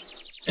minute.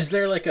 Is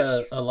there like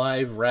a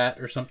live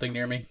rat or something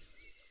near me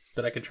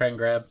that I could try and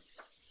grab?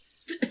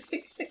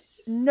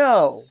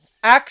 No.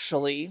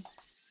 Actually,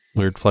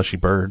 Weird fleshy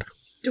bird.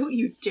 Don't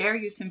you dare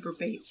use him for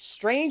bait.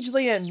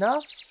 strangely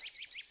enough,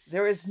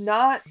 there is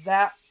not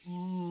that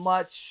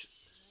much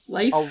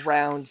Life?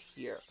 around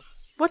here.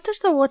 What does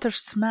the water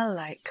smell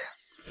like?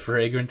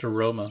 Fragrant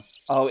aroma.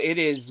 Oh, it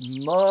is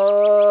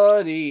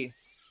muddy.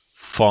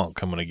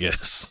 Funk, I'm going to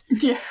guess.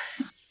 Yeah.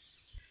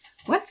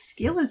 What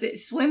skill is it?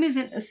 Swim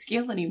isn't a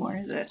skill anymore,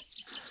 is it?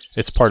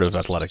 It's part of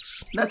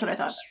athletics. That's what I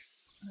thought.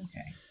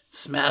 Okay.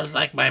 Smells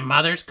like my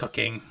mother's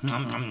cooking.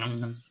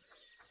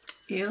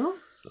 Ew?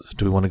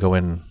 Do we want to go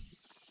in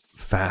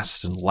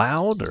fast and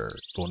loud, or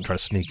do we want to try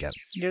to sneak in?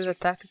 You're the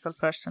tactical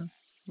person.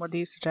 What do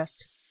you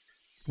suggest?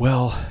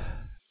 Well,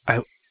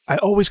 I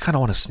always kind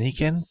of want to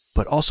sneak in,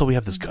 but also we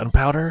have this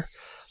gunpowder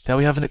that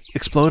we haven't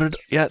exploded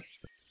yet.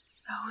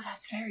 Oh,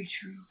 that's very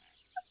true.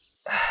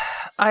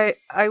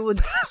 I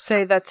would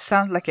say that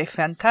sounds like a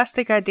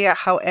fantastic idea.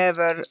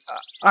 However,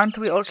 aren't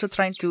we also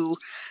trying to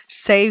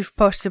save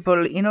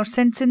possible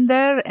innocents in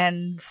there?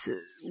 And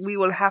we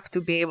will have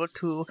to be able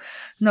to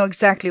know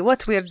exactly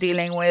what we're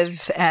dealing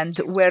with and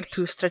where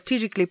to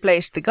strategically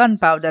place the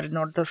gunpowder in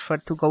order for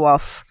it to go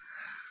off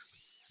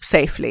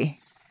safely.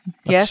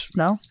 Yes?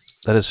 No?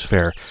 That is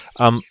fair.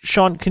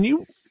 Sean, can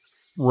you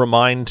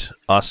remind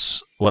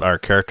us what our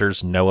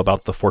characters know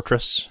about the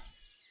fortress?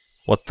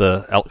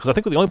 Because I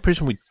think the only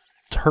person we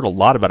heard a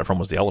lot about it from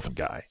was the elephant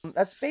guy.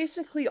 That's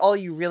basically all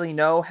you really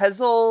know.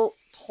 Hazel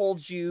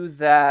told you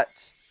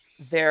that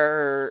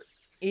there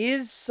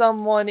is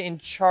someone in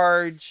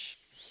charge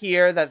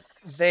here that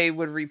they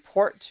would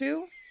report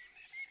to,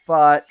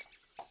 but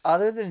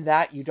other than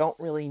that, you don't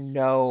really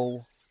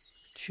know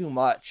too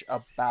much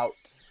about.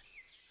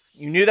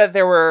 You knew that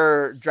there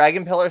were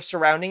dragon pillars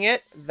surrounding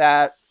it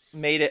that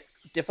made it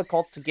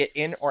difficult to get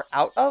in or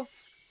out of.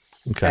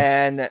 Okay.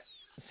 And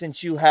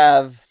since you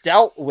have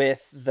dealt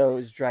with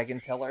those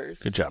dragon pillars,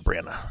 Good job,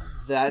 Brianna.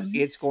 that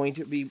it's going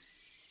to be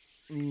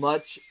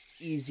much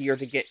easier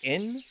to get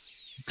in.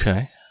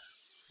 Okay.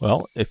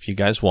 Well, if you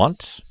guys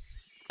want,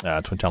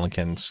 Twin Talon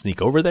can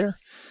sneak over there,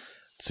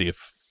 see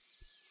if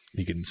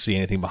you can see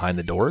anything behind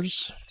the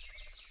doors.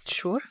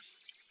 Sure.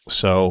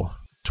 So,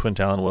 Twin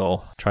Talon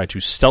will try to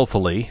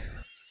stealthily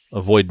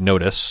avoid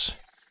notice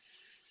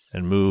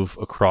and move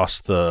across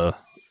the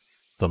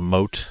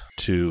moat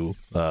to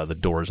the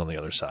doors on the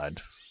other side.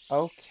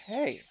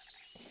 Okay.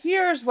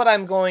 Here's what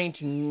I'm going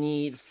to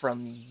need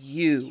from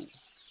you.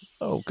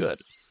 Oh, good.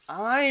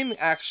 I'm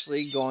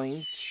actually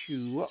going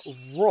to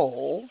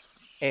roll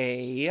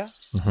a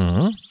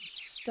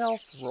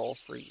stealth roll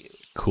for you.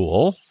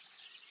 Cool.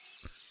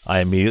 I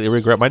immediately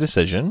regret my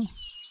decision.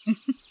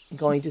 I'm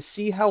going to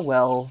see how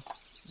well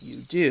you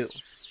do.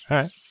 All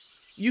right.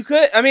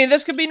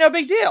 This could be no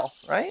big deal,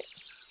 right?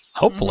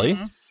 Hopefully.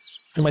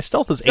 And my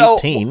stealth is So-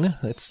 18.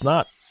 It's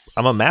not...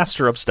 I'm a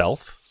master of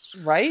stealth.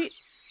 Right?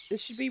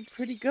 This should be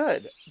pretty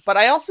good. But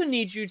I also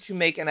need you to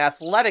make an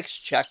athletics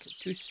check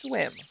to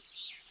swim.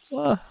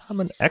 I'm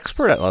an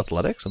expert at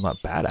athletics. I'm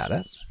not bad at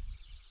it.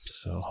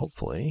 So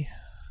hopefully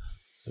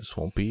this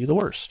won't be the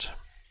worst.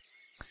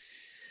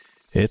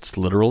 It's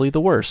literally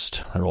the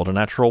worst. I rolled a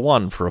natural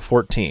 1 for a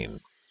 14.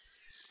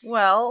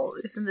 Well,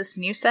 isn't this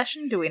new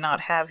session? Do we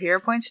not have hero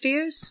points to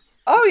use?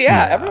 Oh,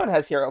 yeah. Yeah. Everyone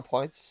has hero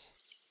points.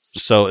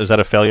 So is that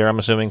a failure, I'm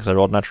assuming, because I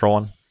rolled a natural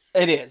 1?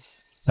 It is.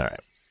 All right.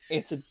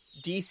 It's a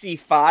DC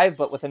 5,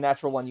 but with a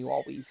natural 1, you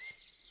always...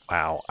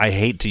 Wow. I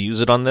hate to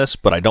use it on this,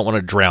 but I don't want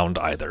to drown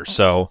either.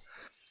 So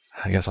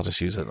I guess I'll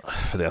just use it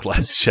for the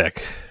athletics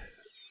check.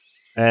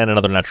 And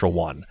another natural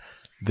 1.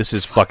 This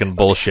is fucking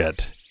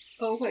bullshit.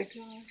 Oh my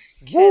god.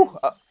 Woo!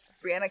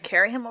 Brianna,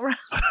 carry him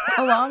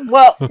along?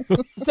 Well,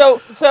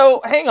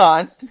 so hang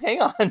on.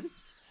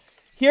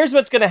 Here's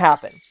what's going to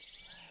happen.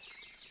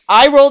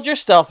 I rolled your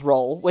stealth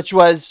roll, which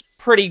was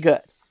pretty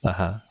good.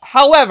 Uh-huh.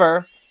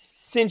 However,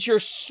 since your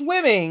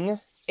swimming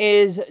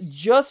is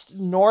just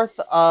north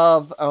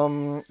of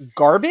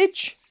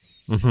garbage,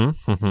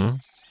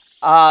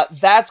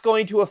 that's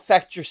going to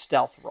affect your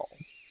stealth roll.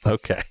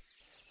 Okay.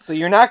 So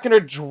you're not going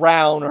to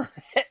drown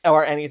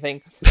or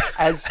anything.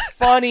 As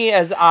funny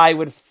as I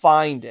would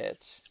find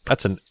it.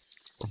 That's a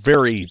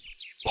very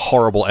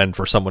horrible end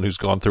for someone who's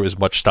gone through as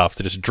much stuff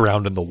to just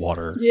drown in the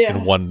water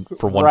in one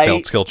Right.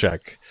 failed skill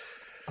check.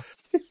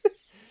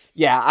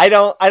 Yeah, I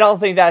don't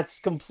think that's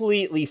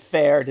completely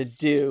fair to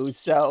do,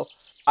 so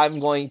I'm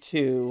going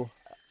to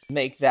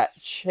make that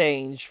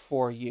change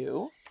for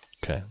you.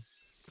 Okay.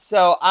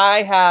 So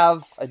I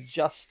have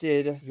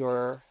adjusted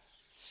your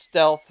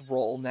stealth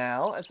roll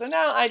now, and so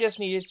now I just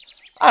need,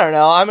 I don't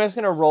know, I'm just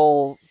going to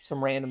roll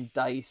some random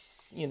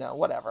dice,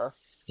 whatever.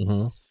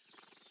 Mm-hmm.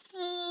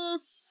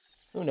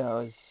 Who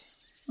knows?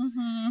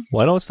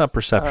 Well, I know it's not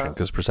perception,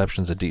 because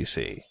perception's a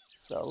DC.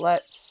 So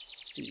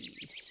let's see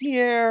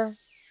here.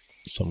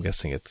 So I'm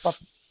guessing it's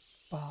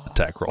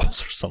attack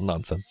rolls or some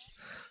nonsense.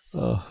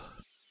 Oh.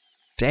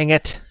 Dang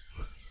it.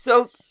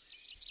 So,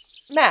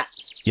 Matt,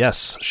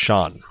 Yes,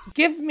 Sean.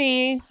 give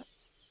me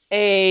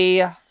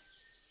a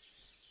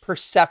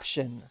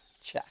perception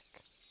check.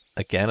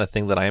 Again, a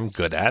thing that I am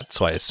good at,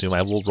 so I assume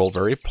I will roll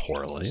very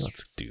poorly.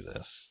 Let's do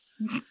this.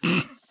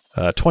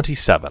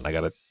 27. I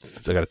got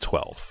a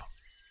 12.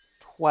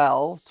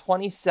 12,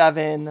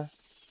 27.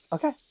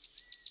 Okay.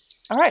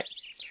 All right.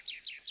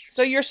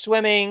 So you're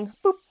swimming.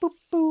 Boop, boop,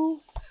 boo.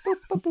 Boop,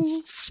 boop,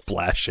 boo.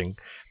 Splashing.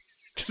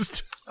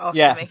 Just Also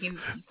Yeah. making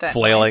that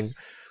flailing. noise.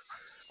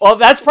 Well,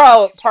 that's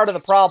probably part of the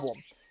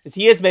problem, is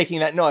he is making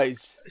that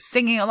noise.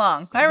 Singing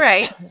along. All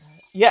right.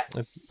 Yeah.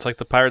 It's like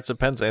the Pirates of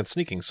Penzance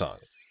sneaking song.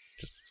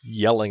 Just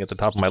yelling at the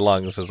top of my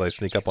lungs as I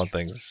sneak up on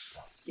things.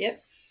 Yep.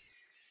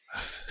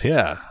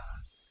 Yeah.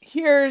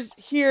 Here's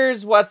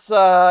what's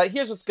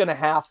gonna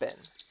happen.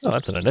 Oh,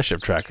 that's an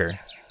initiative tracker.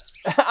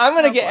 I'm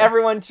gonna get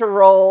everyone to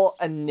roll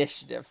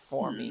initiative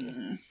for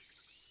me.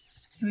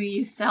 We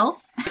use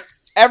stealth?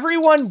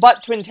 Everyone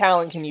but Twin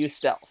Talon can use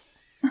stealth.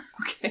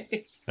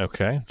 Okay.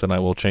 Okay, then I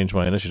will change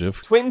my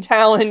initiative. Twin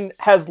Talon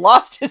has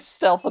lost his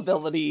stealth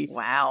ability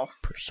Wow.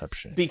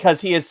 Perception.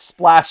 because he is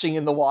splashing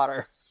in the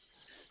water.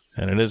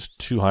 And it is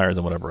 2 higher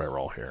than whatever I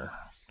roll here.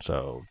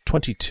 So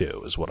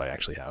 22 is what I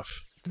actually have.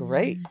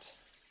 Great.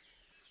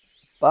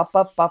 Ba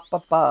ba ba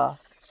ba ba.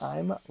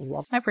 I'm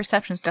love. My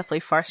perception's definitely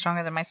far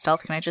stronger than my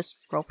stealth. Can I just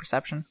roll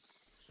perception?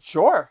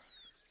 Sure.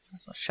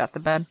 I'll shut the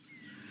bed.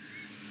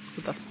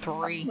 With a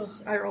 3.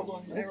 I rolled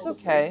one. I It's rolled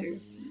a okay. 3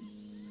 too.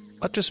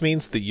 That just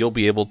means that you'll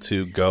be able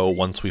to go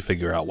once we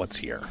figure out what's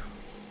here.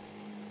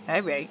 All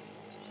right.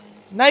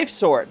 Knife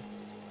sword.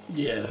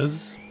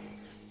 Yes.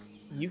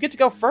 You get to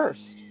go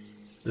first.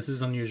 This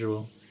is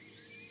unusual.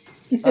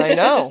 I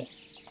know.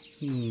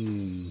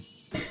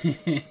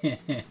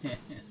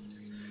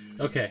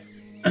 Okay.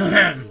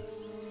 I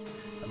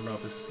don't know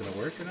if this is going to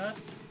work or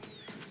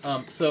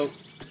not. So,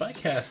 if I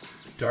cast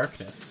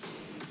Darkness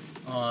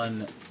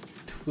on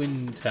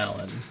Twin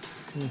Talon,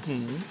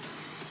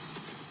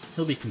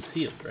 he'll be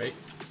concealed, right?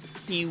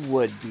 He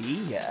would be,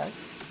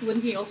 yes.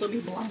 Wouldn't he also be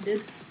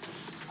blinded?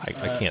 I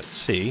can't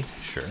see,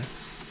 sure.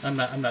 I'm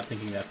not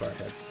thinking that far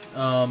ahead.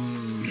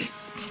 Can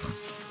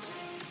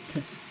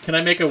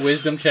I make a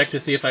wisdom check to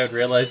see if I would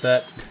realize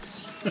that?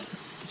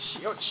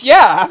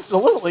 Yeah,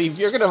 absolutely. If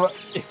you're gonna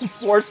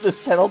enforce this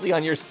penalty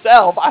on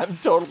yourself, I'm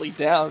totally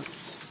down.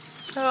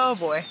 Oh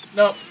boy.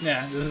 No,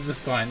 yeah, this is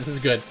fine. This is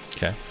good.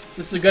 Okay.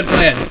 This is a good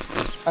plan.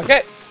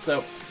 Okay.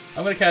 So,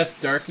 I'm gonna cast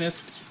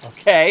Darkness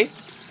Okay.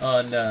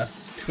 on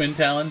Twin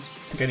Talon. I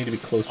think I need to be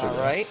closer. All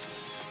though. right.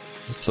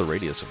 What's the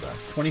radius of that?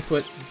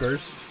 20-foot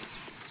burst.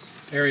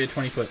 Area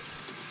 20 foot.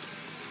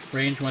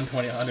 Range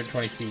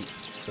 120 feet.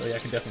 So yeah, I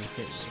can definitely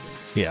see it.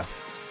 Yeah.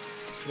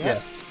 Yeah.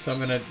 So I'm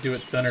gonna do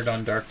it centered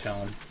on Dark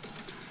Talon.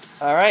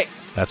 All right.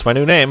 That's my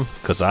new name,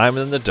 because I'm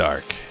in the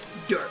dark.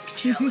 Dark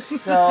Talon.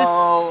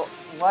 So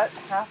what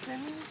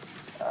happens?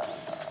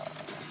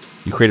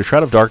 You create a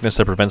shroud of darkness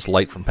that prevents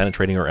light from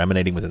penetrating or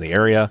emanating within the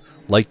area.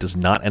 Light does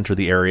not enter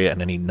the area, and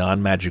any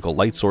non-magical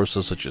light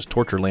sources, such as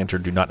torch or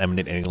lantern, do not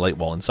emanate any light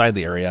while inside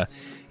the area,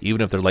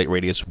 even if their light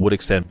radius would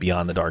extend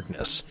beyond the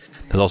darkness.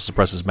 This also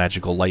suppresses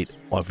magical light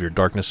of your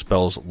darkness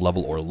spells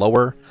level or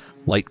lower.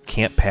 Light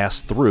can't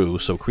pass through,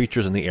 so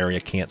creatures in the area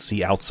can't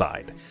see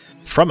outside.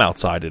 From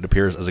outside, it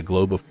appears as a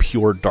globe of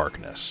pure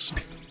darkness.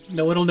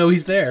 No one will know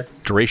he's there.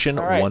 Duration,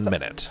 All right, 1 so-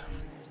 minute.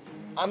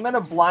 I'm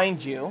gonna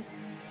blind you.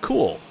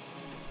 Cool.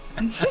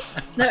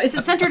 Now, is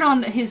it centered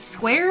on his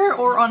square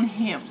or on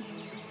him?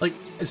 Like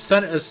a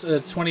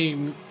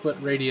 20-foot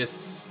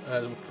radius.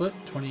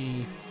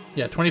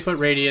 20-foot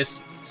radius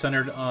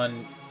centered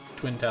on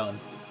Twin Talon.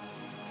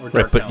 Or Dark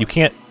Right, but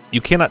Talon.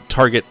 you cannot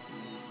target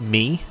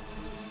me,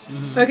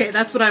 Okay,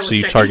 that's what I was so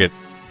you checking. target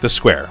the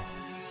square.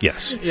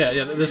 Yes.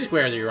 Yeah, the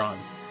square that you're on.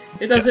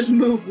 It doesn't Yes.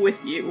 move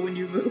with you when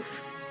you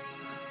move.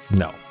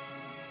 No.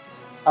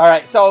 All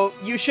right. So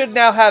you should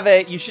now have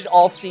a. You should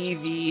all see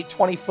the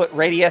 20-foot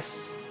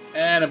radius.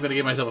 And I'm gonna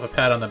give myself a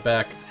pat on the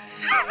back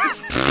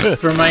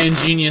for my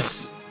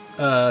ingenious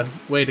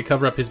way to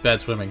cover up his bad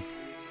swimming.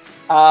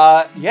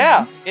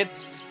 Yeah,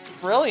 it's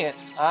brilliant.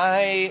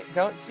 I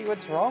don't see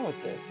what's wrong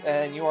with this,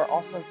 and you are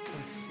also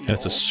concealed. And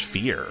it's a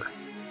sphere,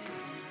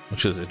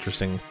 which is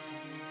interesting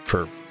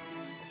for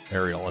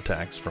aerial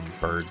attacks from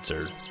birds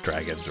or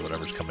dragons or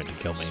whatever's coming to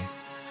kill me.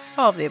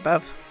 All of the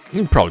above.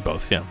 Probably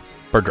both, yeah.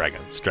 Bird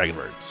dragons, dragon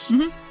birds.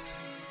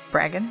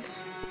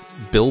 Braggins.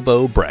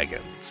 Bilbo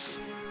Braggins.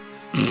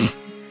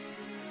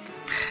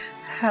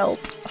 Help.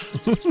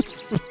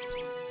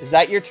 Is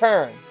that your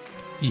turn?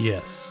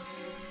 Yes.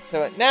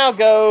 So it now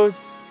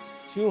goes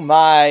to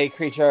my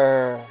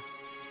creature.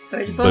 So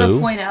I just want to Boo.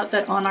 point out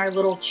that on our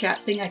little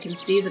chat thing, I can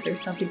see that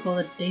there's something called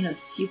a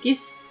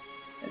Deinosuchus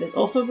that is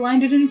also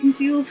blinded and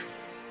concealed.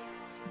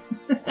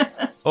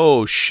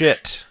 Oh,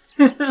 shit.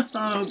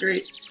 Oh,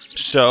 great.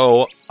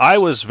 So, I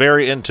was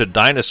very into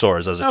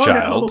dinosaurs as a Oh,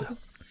 child. no.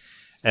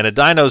 And a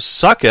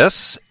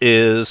Deinosuchus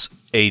is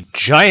a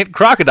giant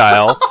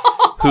crocodile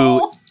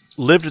who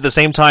lived at the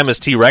same time as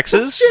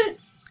T-Rexes. Shit.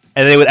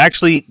 And they would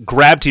actually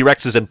grab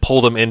T-Rexes and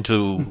pull them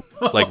into,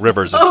 like,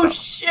 rivers and Oh, stuff.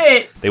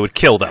 shit. They would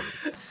kill them.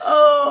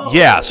 Oh.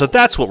 Yeah, so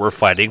that's what we're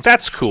fighting.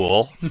 That's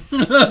cool.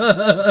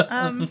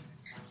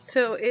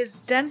 So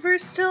is Denver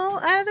still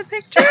out of the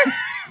picture?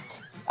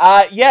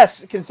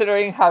 Yes,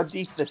 considering how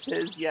deep this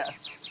is, yes.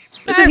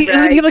 Isn't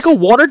he like a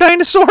water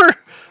dinosaur?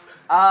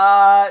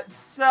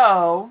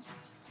 So,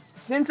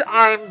 since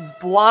I'm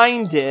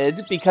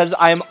blinded, because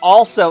I'm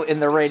also in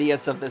the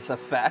radius of this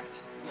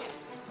effect,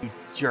 you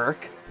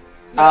jerk,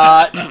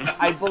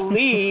 I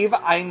believe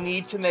I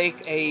need to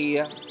make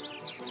a...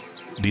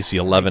 DC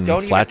 11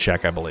 Don't flat even-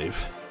 check, I believe.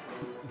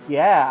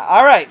 Yeah,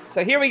 alright,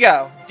 so here we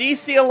go.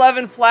 DC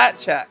 11 flat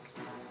check.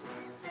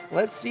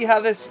 Let's see how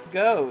this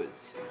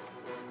goes.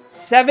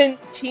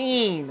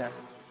 17.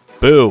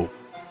 Boo.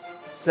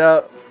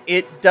 So,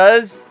 it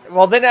does...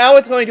 Well, then now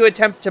it's going to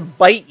attempt to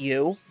bite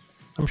you.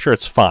 I'm sure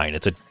it's fine.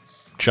 It's a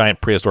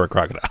giant prehistoric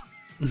crocodile.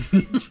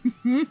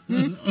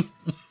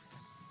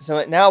 So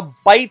it now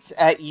bites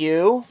at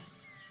you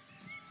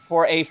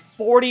for a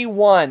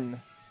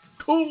 41.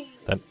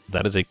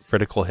 That is a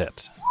critical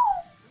hit.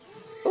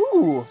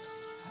 Ooh.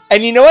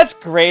 And you know what's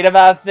great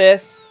about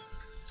this?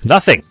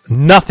 Nothing.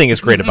 Nothing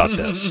is great about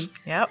this.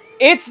 Yep.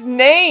 It's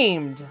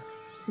named.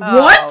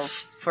 What? Oh,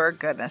 for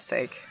goodness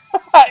sake.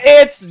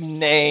 It's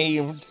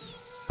named.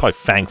 Probably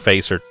Fang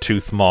Face or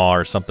Tooth Maw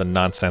or something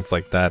nonsense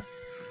like that.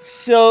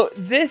 So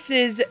this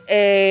is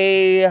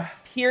a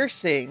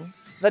piercing.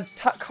 The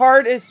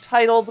card is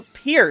titled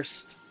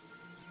Pierced.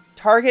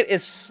 Target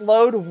is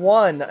slowed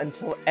 1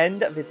 until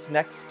end of its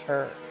next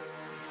turn.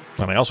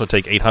 And I also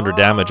take 800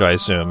 damage, I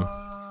assume.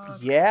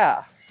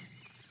 Yeah.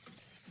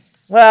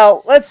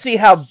 Well, let's see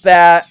how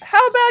bad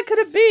could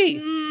it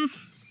be?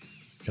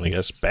 I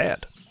guess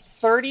bad.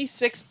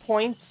 36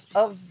 points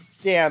of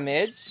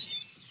damage.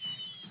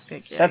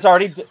 Big That's yikes.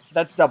 already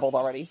that's doubled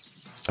already.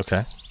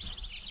 Okay.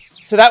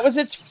 So that was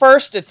its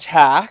first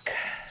attack.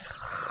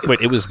 Wait,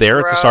 it was there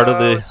at the start of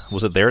the... Gross.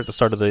 Was it there at the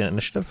start of the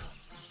initiative?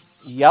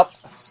 Yep.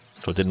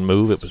 So it didn't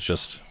move, it was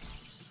just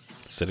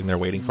sitting there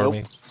waiting for Nope.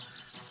 me?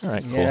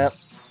 Alright, cool. Yep.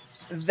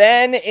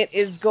 Then it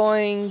is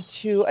going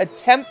to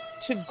attempt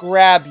to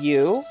grab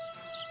you.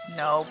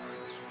 No.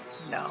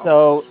 No.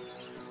 So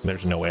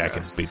There's no way I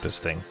can beat this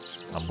thing.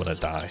 I'm gonna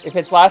die. If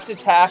its last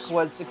attack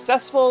was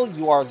successful,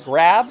 you are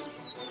grabbed.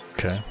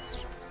 Okay.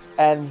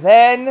 And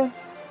then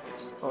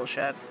This is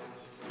bullshit.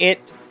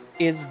 it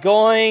is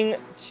going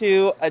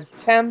to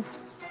attempt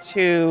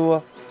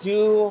to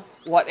do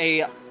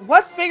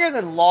what's bigger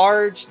than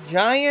large?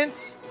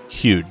 Giant?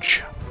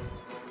 Huge.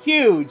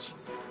 Huge.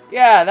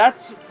 Yeah,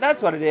 that's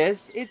what it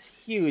is. It's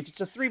huge.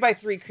 It's a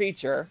 3x3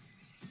 creature.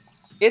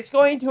 It's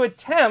going to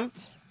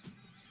attempt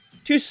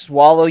to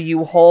swallow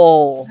you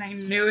whole. I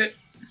knew it.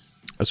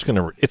 It's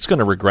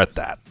gonna regret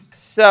that.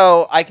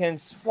 So I can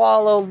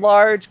swallow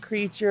large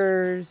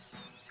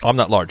creatures. Oh, I'm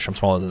not large. I'm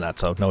smaller than that,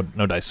 so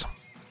no dice.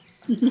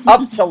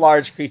 Up to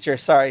large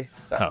creatures. Sorry.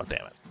 Oh,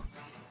 damn it.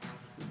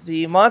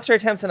 The monster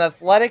attempts an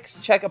athletics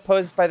check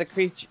opposed by the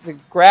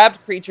grabbed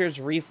creature's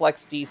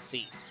reflex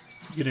DC.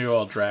 You can do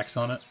all Drax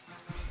on it.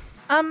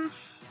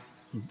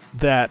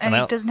 That And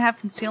and it doesn't have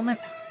concealment.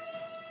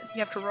 You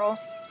have to roll.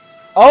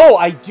 Oh,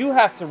 I do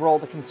have to roll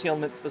the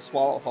concealment for the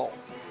swallow hole.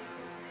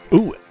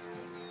 Ooh.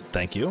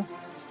 Thank you.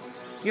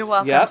 You're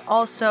welcome. Yep.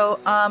 Also,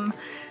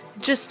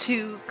 just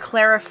to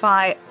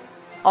clarify,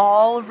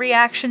 all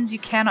reactions you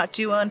cannot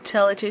do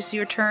until it is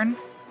your turn.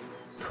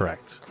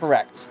 Correct.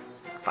 Correct.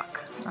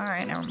 Fuck.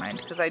 Alright, never mind.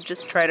 Because I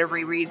just try to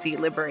reread the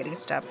liberating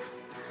step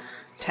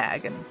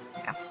tag and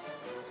yeah.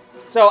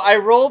 So I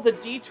rolled the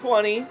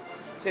d20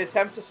 to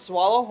attempt to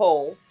swallow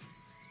whole.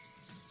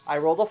 I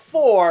rolled a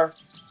 4.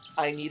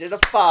 I needed a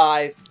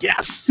 5.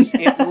 Yes.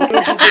 It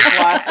loses its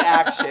last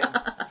action.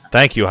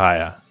 Thank you,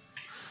 Haya.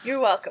 You're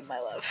welcome, my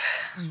love.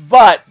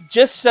 But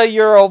just so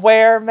you're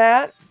aware,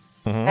 Matt,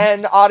 Mhm.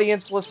 and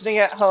audience listening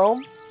at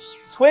home,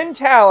 Twin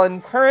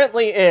Talon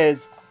currently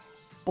is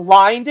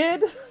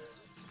blinded,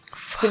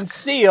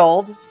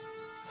 concealed,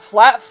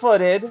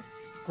 flat-footed,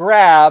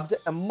 grabbed,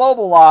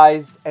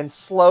 immobilized, and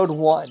slowed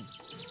 1.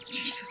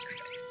 Jesus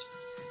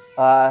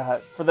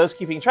Christ. For those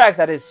keeping track,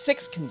 that is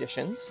 6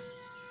 conditions.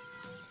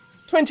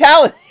 Twin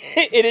Talon,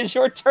 it is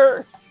your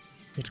turn.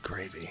 Good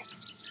gravy.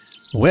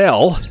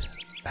 Well,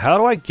 how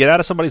do I get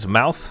out of somebody's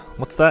mouth?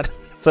 What's that?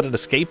 Is that an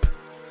escape?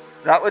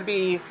 That would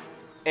be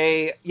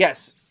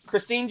yes.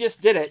 Christine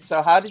just did it.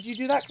 So how did you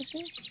do that,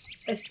 Christine?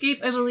 Escape,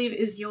 I believe,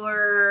 is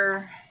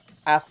your...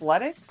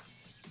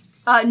 Athletics?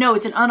 No,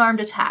 it's an unarmed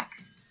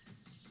attack.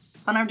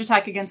 Unarmed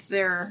attack against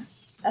their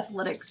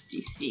athletics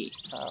DC.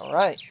 All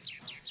right.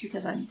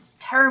 Because I'm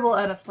terrible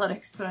at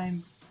athletics, but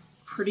I'm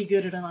pretty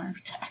good at unarmed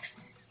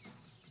attacks.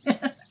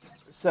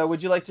 So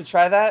would you like to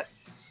try that?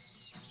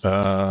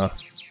 Or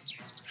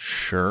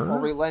Sure.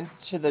 relent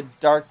to the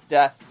dark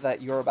death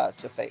that you're about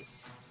to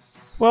face?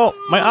 Well,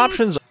 my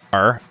options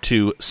are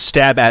to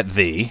stab at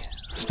thee,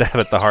 stab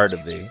at the heart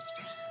of thee.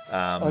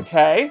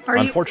 Okay.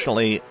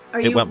 Unfortunately, Are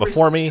it you went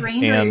before me,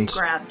 restrained or are you and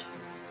grabbed?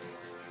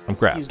 I'm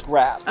He's grabbed.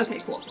 grabbed. Okay,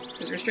 cool.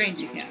 Because restrained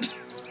you can't.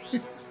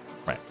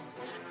 Right.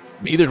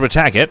 Either to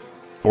attack it,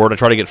 or to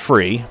try to get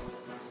free,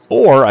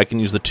 or I can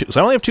use the 2. So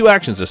I only have 2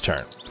 actions this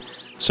turn.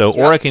 So,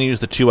 or I can use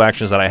the 2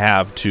 actions that I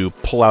have to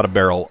pull out a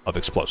barrel of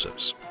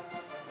explosives.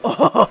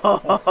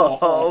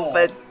 Oh,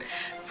 but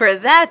for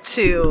that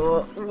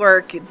to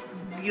work,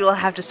 you'll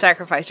have to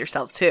sacrifice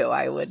yourself too,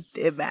 I would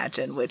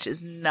imagine, which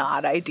is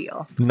not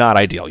ideal. Not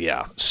ideal,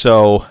 yeah.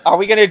 So, Are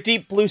we going to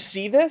deep blue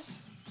sea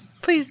this?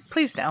 Please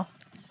no.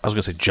 I was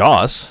going to say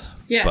Jaws,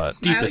 Yeah, but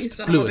smile, you Deepest,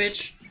 son of a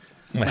bluest.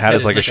 bitch. my hat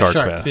is like a shark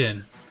fin.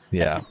 fin.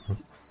 Yeah.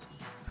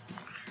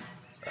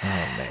 Oh,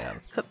 man.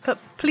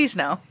 Please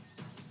no.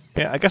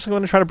 Yeah, I guess I'm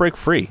going to try to break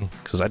free,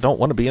 because I don't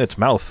want to be in its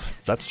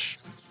mouth. That's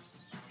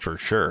for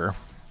sure.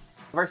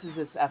 Versus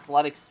its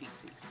athletics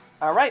DC.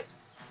 All right.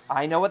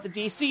 I know what the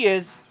DC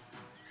is.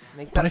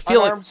 Make But that I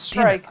feel like, unarmed damn it,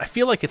 strike. I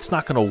feel like it's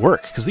not going to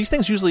work, because these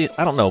things usually,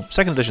 I don't know,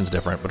 second edition's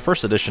different, but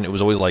first edition it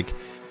was always like,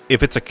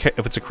 if it's a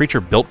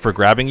creature built for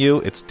grabbing you,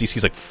 its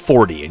DC's like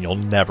 40, and you'll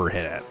never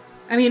hit it.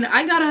 I mean,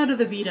 I got out of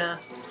the beta,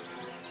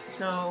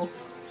 so...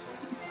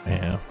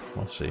 Yeah,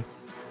 we'll see.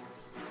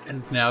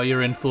 And now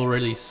you're in full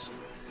release.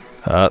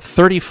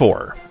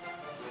 34.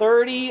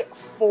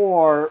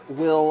 34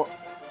 will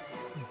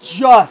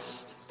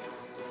just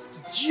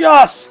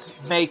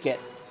make it.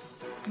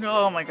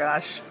 Oh my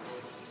gosh.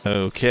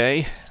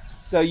 Okay.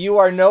 So you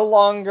are no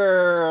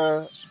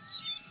longer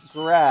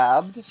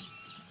grabbed.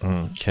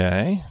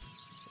 Okay.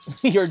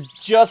 You're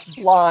just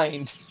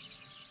blind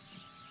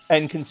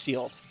and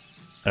concealed.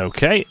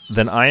 Okay,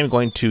 then I am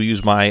going to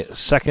use my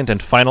second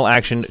and final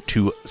action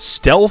to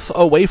stealth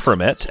away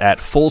from it at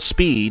full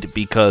speed,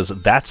 because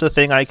that's a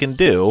thing I can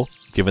do,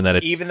 given that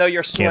it... Even though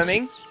you're can't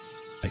swimming?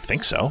 I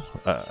think so.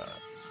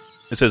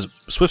 It says,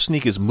 Swift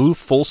Sneak is move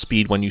full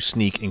speed when you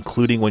sneak,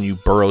 including when you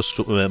burrow,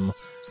 swim,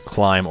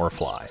 climb, or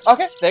fly.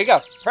 Okay, there you go.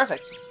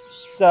 Perfect.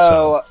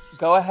 So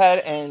go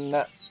ahead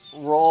and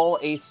roll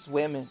a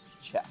swim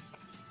check.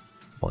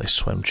 Well, a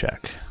swim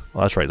check.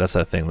 Well, that's right. That's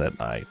that thing that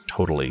I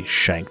totally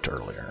shanked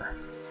earlier.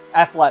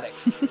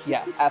 Athletics.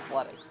 Yeah,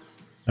 athletics.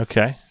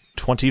 Okay.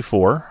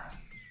 24.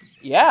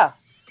 Yeah.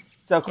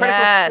 So critical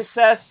Yes.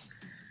 success,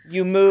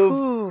 you move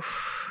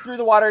Oof. through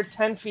the water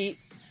 10 feet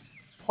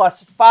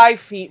plus 5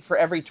 feet for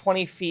every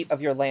 20 feet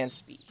of your land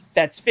speed.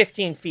 That's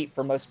 15 feet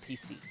for most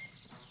PCs.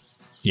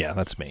 Yeah,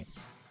 that's me.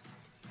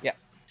 Yep.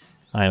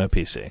 I am a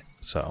PC,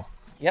 so...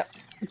 Yep.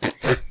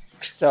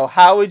 So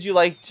how would you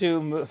like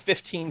to move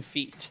 15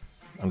 feet?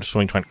 I'm just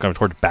trying to come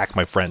toward back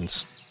my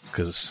friends,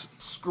 because...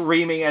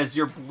 Screaming as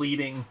you're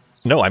bleeding.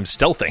 No, I'm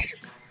stealthing.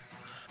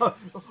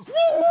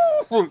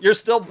 You're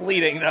still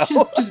bleeding, though.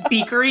 Just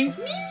beakering.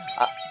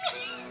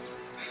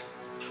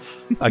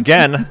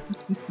 Again,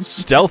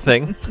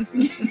 stealthing.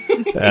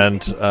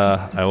 And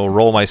I will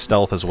roll my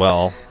stealth as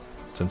well,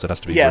 since it has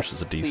to be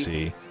versus a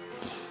DC.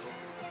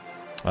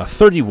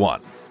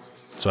 31.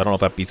 So I don't know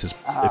if that beats his...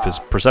 If his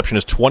perception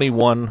is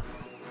 21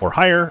 or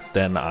higher,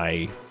 then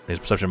his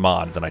perception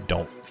mod, then I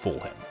don't fool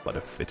him. But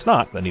if it's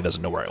not, then he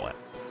doesn't know where I went.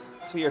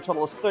 So your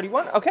total is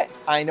 31? Okay.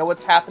 I know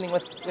what's happening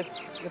with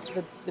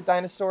the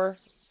dinosaur.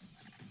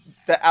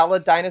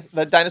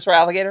 The dinosaur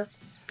alligator.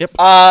 Yep.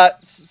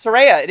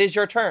 Soraya, it is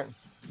your turn.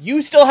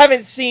 You still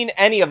haven't seen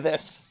any of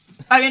this.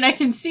 I mean, I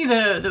can see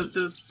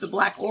the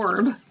black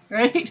orb,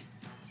 right?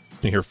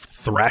 You hear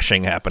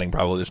thrashing happening,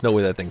 probably. There's no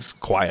way that thing's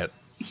quiet.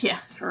 Yeah,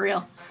 for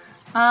real.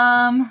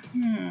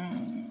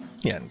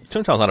 Yeah,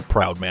 Timtal's not a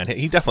proud man.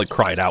 He definitely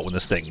cried out when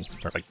this thing,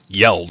 or like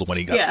yelled when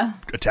he got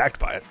attacked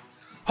by it.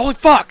 Holy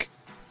fuck!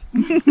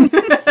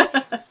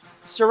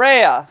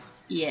 Soraya,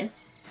 Yes.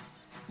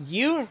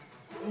 you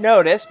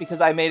notice,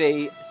 because I made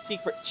a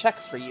secret check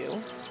for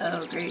you.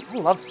 Oh, great. I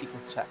love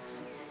secret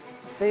checks.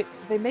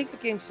 They make the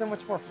game so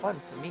much more fun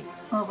for me.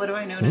 Well, what do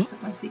I notice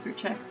with my secret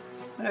check?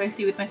 What do I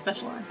see with my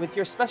special eyes? With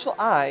your special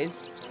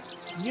eyes,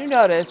 you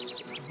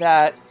notice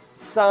that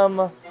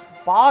some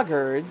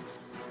boggards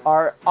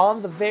are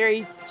on the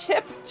very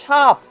tip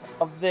top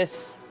of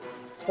this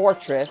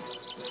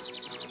fortress,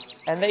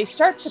 and they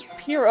start to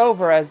peer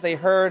over as they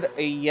heard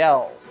a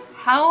yell.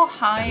 How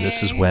high? And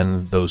this is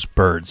when those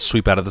birds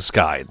sweep out of the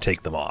sky and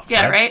take them off.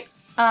 Yeah, right?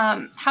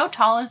 How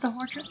tall is the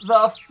fortress?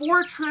 The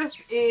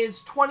fortress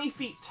is 20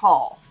 feet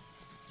tall.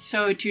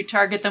 So to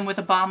target them with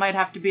a bomb, I'd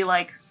have to be,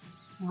 like,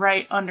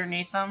 right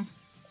underneath them?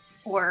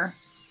 Or...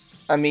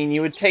 I mean,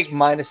 you would take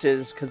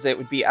minuses because it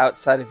would be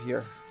outside of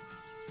your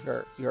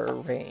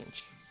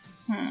range.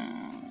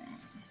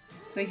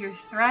 So I hear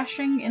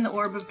thrashing in the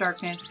orb of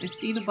darkness. I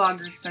see the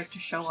boggards start to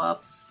show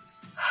up.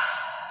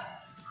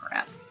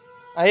 Crap.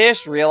 I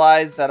just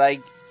realized that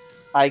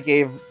I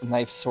gave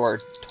Knife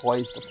Sword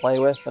toys to play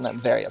with, and I'm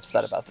very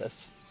upset about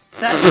this.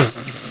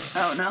 That's...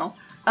 oh no.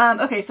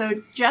 Okay, so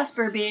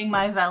Jasper, being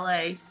my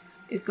valet,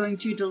 is going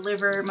to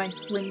deliver my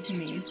sling to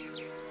me.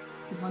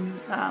 Just let me,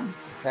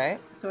 Okay.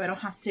 so I don't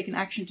have to take an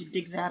action to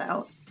dig that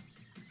out.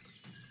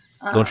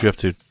 Don't you have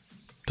to...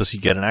 Does he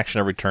get an action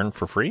every turn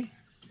for free?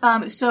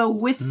 So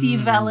with the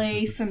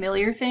valet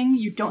familiar thing,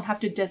 you don't have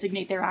to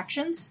designate their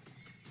actions.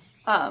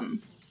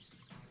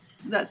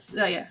 That's,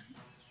 yeah.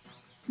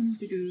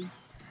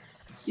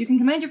 You can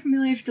command your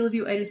familiar to deliver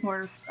you items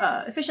more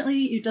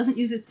efficiently. It doesn't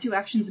use its 2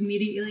 actions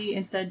immediately,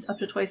 instead up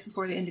to twice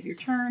before the end of your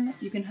turn.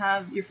 You can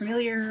have your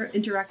familiar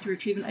interact to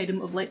retrieve an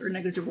item of light or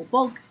negligible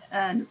bulk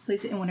and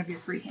place it in one of your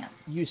free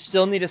hands. You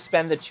still need to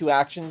spend the 2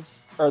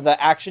 actions, or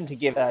the action to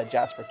give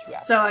Jasper 2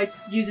 actions. So I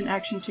use an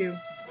action to...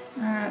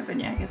 then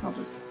yeah, I guess I'll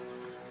just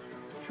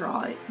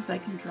draw it, because I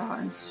can draw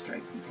and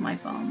strike with my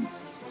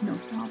bones. No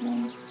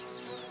problem.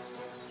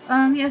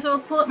 Yeah, so I'll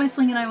pull up my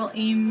sling and I will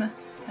aim...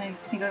 I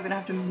think I'm gonna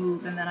have to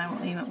move, and then I will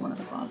aim at one of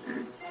the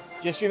boggards.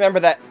 Just remember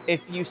that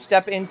if you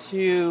step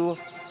into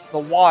the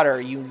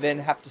water, you then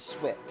have to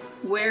swim.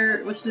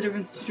 What's the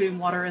difference between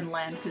water and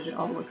land? Because it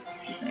all looks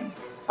the same.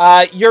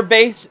 Your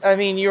base, I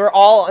mean, you're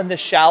all in the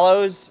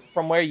shallows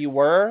from where you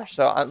were,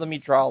 so let me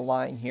draw a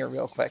line here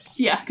real quick.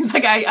 Yeah, because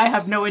like I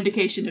have no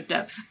indication of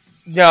depth.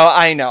 No,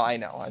 I know.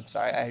 I'm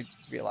sorry, I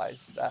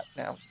realize that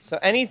now. So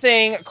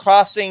anything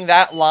crossing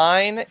that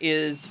line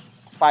is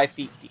 5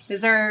 feet deep.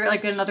 Is there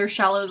like another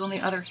shallows on the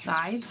other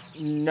side?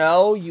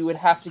 No, you would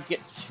have to get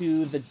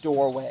to the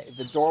doorway.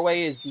 The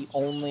doorway is the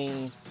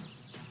only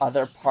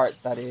other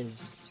part that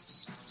is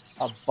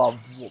above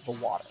the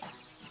water.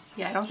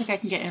 Yeah, I don't think I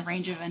can get in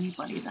range of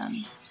anybody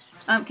then.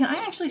 Can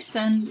I actually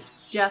send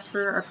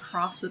Jasper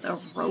across with a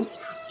rope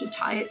to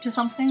tie it to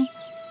something?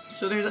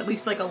 So there's at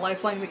least like a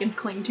lifeline we can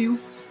cling to?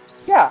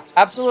 Yeah,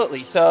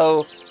 absolutely.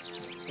 So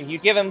if you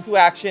give him 2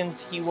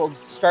 actions, he will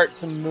start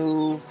to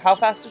move. How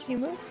fast does he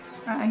move?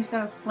 He's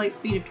got a flight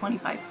speed of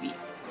 25 feet.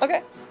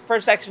 Okay.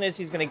 First action is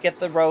he's going to get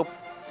the rope.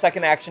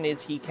 Second action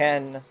is he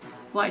can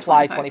Fly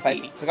fly 25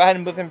 feet. So go ahead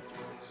and move him.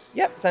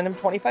 Yep, send him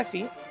 25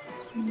 feet.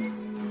 I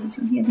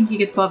think he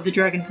gets above the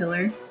dragon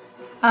pillar.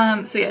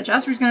 So yeah,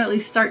 Jasper's gonna at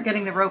least start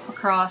getting the rope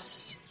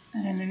across.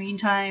 And in the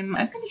meantime,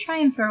 I'm gonna try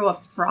and throw a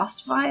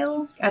frost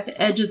vial at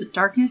the edge of the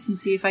darkness and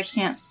see if I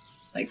can't,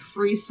 like,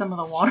 freeze some of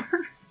the water.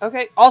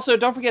 Okay. Also,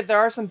 don't forget there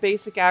are some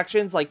basic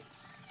actions like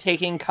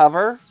taking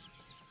cover,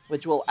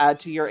 which will add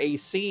to your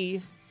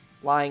AC,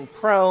 lying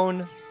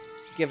prone,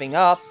 giving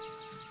up.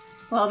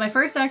 Well, my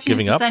first action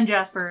is to send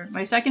Jasper.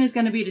 My second is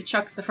gonna be to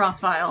chuck the frost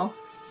vial.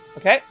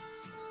 Okay.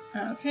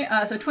 Okay,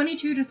 so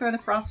 22 to throw the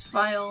frost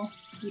vial,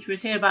 which would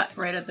hit about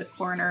right at the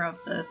corner of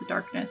the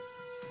darkness.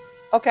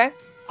 Okay.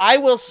 I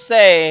will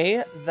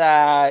say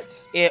that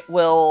it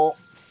will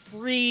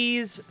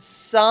freeze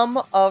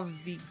some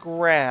of the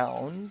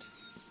ground.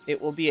 It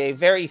will be a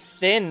very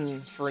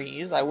thin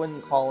freeze. I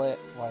wouldn't call it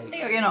like...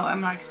 I'm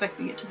not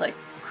expecting it to, like,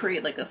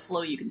 create, like, a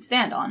flow you can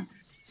stand on.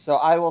 So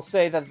I will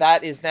say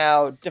that is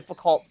now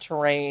difficult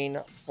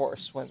terrain for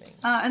swimming.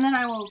 And then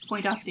I will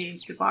point out the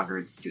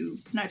boggards to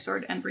Knife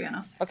Sword and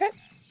Brianna. Okay.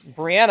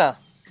 Brianna.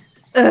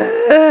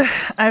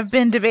 I've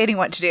been debating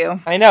what to do.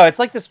 I know, it's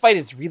like this fight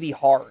is really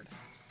hard.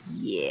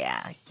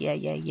 Yeah.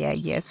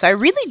 So I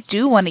really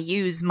do want to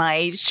use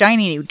my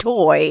shiny new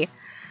toy.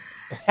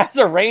 That's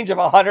a range of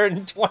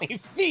 120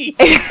 feet.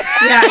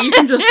 Yeah, you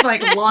can just,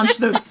 like, launch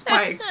those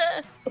spikes.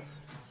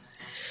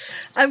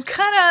 I'm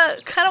kind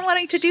of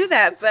wanting to do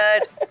that,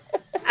 but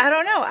I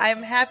don't know.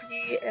 I'm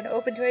happy and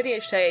open to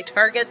ideas. Should I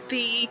target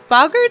the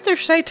boggards or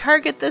should I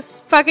target this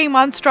fucking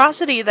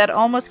monstrosity that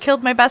almost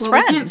killed my best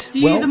friend? We can't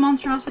see the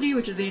monstrosity,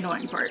 which is the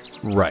annoying part.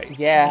 Right.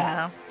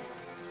 Yeah.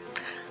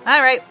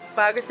 All right,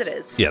 boggards it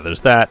is. Yeah,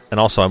 there's that. And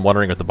also, I'm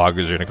wondering if the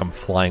boggards are going to come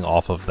flying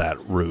off of that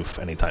roof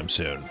anytime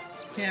soon.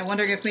 Yeah,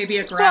 wondering if maybe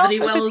a gravity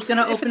well is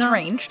going to open up.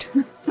 Ranged.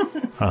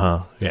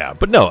 Yeah,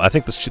 but no, I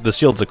think the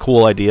shield's a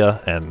cool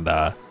idea, and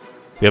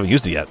we haven't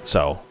used it yet,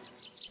 so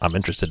I'm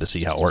interested to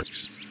see how it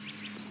works.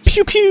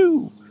 Pew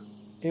pew!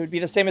 It would be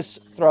the same as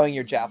throwing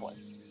your javelin.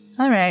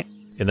 All right.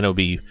 And then it would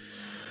be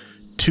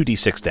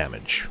 2d6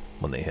 damage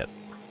when they hit.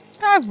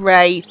 All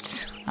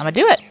right. I'm going to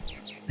do it.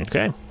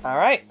 Okay. All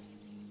right.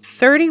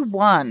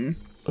 31.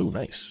 Oh,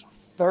 nice.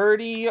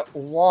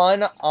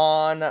 31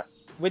 on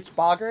which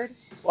boggard?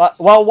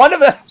 Well, one of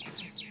the...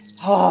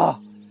 Oh.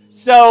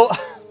 So,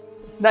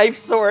 Knife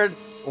Sword,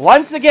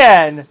 once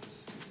again,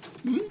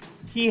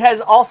 he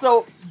has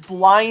also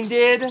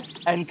blinded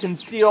and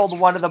concealed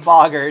one of the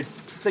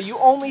boggards. So you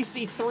only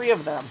see 3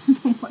 of them.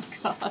 Oh my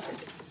god.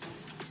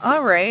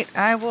 All right.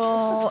 I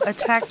will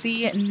attack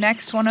the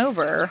next one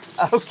over.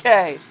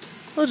 Okay.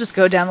 We'll just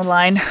go down the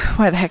line.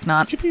 Why the heck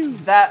not?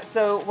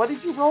 So, what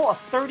did you roll? A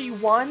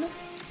 31?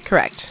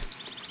 Correct.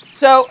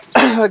 So,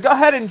 go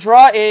ahead and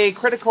draw a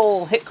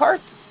critical hit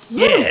card.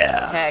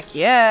 Yeah! Heck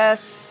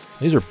yes.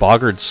 These are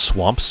boggard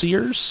swamp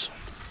seers?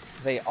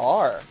 They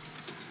are.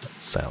 That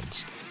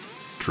sounds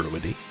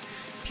druidy.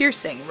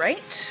 Piercing,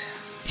 right?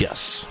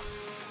 Yes.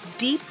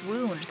 Deep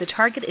wound. The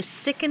target is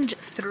sickened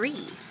 3.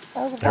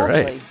 Oh, lovely. All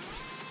right.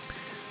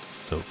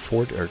 So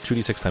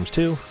 2d6 times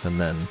 2, and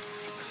then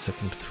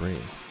sickened 3.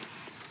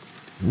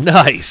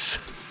 Nice!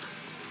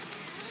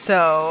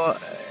 So,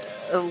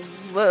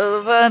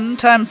 11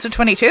 times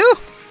 22?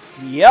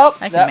 Yep.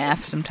 I can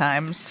math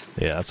sometimes.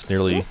 Yeah, that's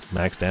nearly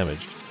max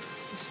damage.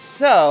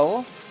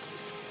 So,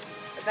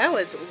 That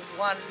was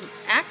one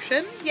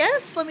action.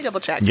 Yes? Let me double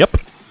check. Yep,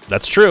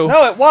 that's true.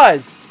 no, it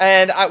was.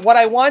 And what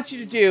I want you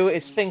to do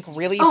is think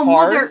really hard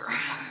Mother.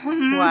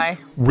 Why?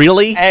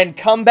 Really? and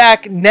come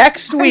back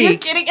next Are you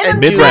week kidding? In the and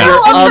mid-round.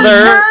 middle your of your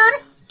other turn?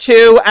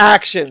 2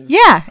 actions.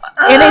 Yeah,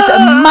 and it's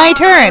my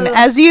turn,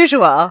 as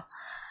usual.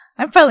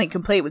 I'm filing a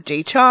complaint with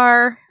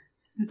JChar.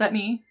 Is that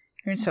me?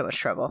 You're in so much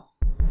trouble.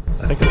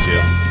 I think that's you.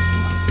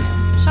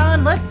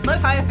 Sean, let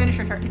Haya finish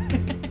her turn.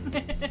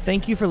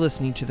 Thank you for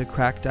listening to the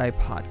Cracked Eye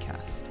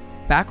Podcast.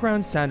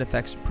 Background sound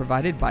effects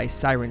provided by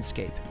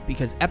Sirenscape,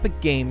 because epic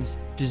games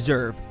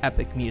deserve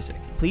epic music.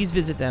 Please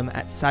visit them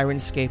at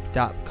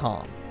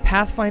sirenscape.com.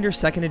 Pathfinder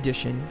 2nd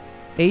Edition,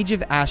 Age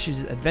of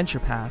Ashes Adventure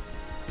Path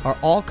are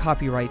all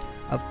copyright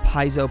of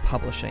Paizo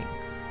Publishing.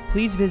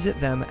 Please visit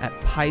them at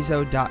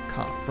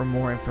paizo.com for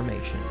more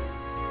information.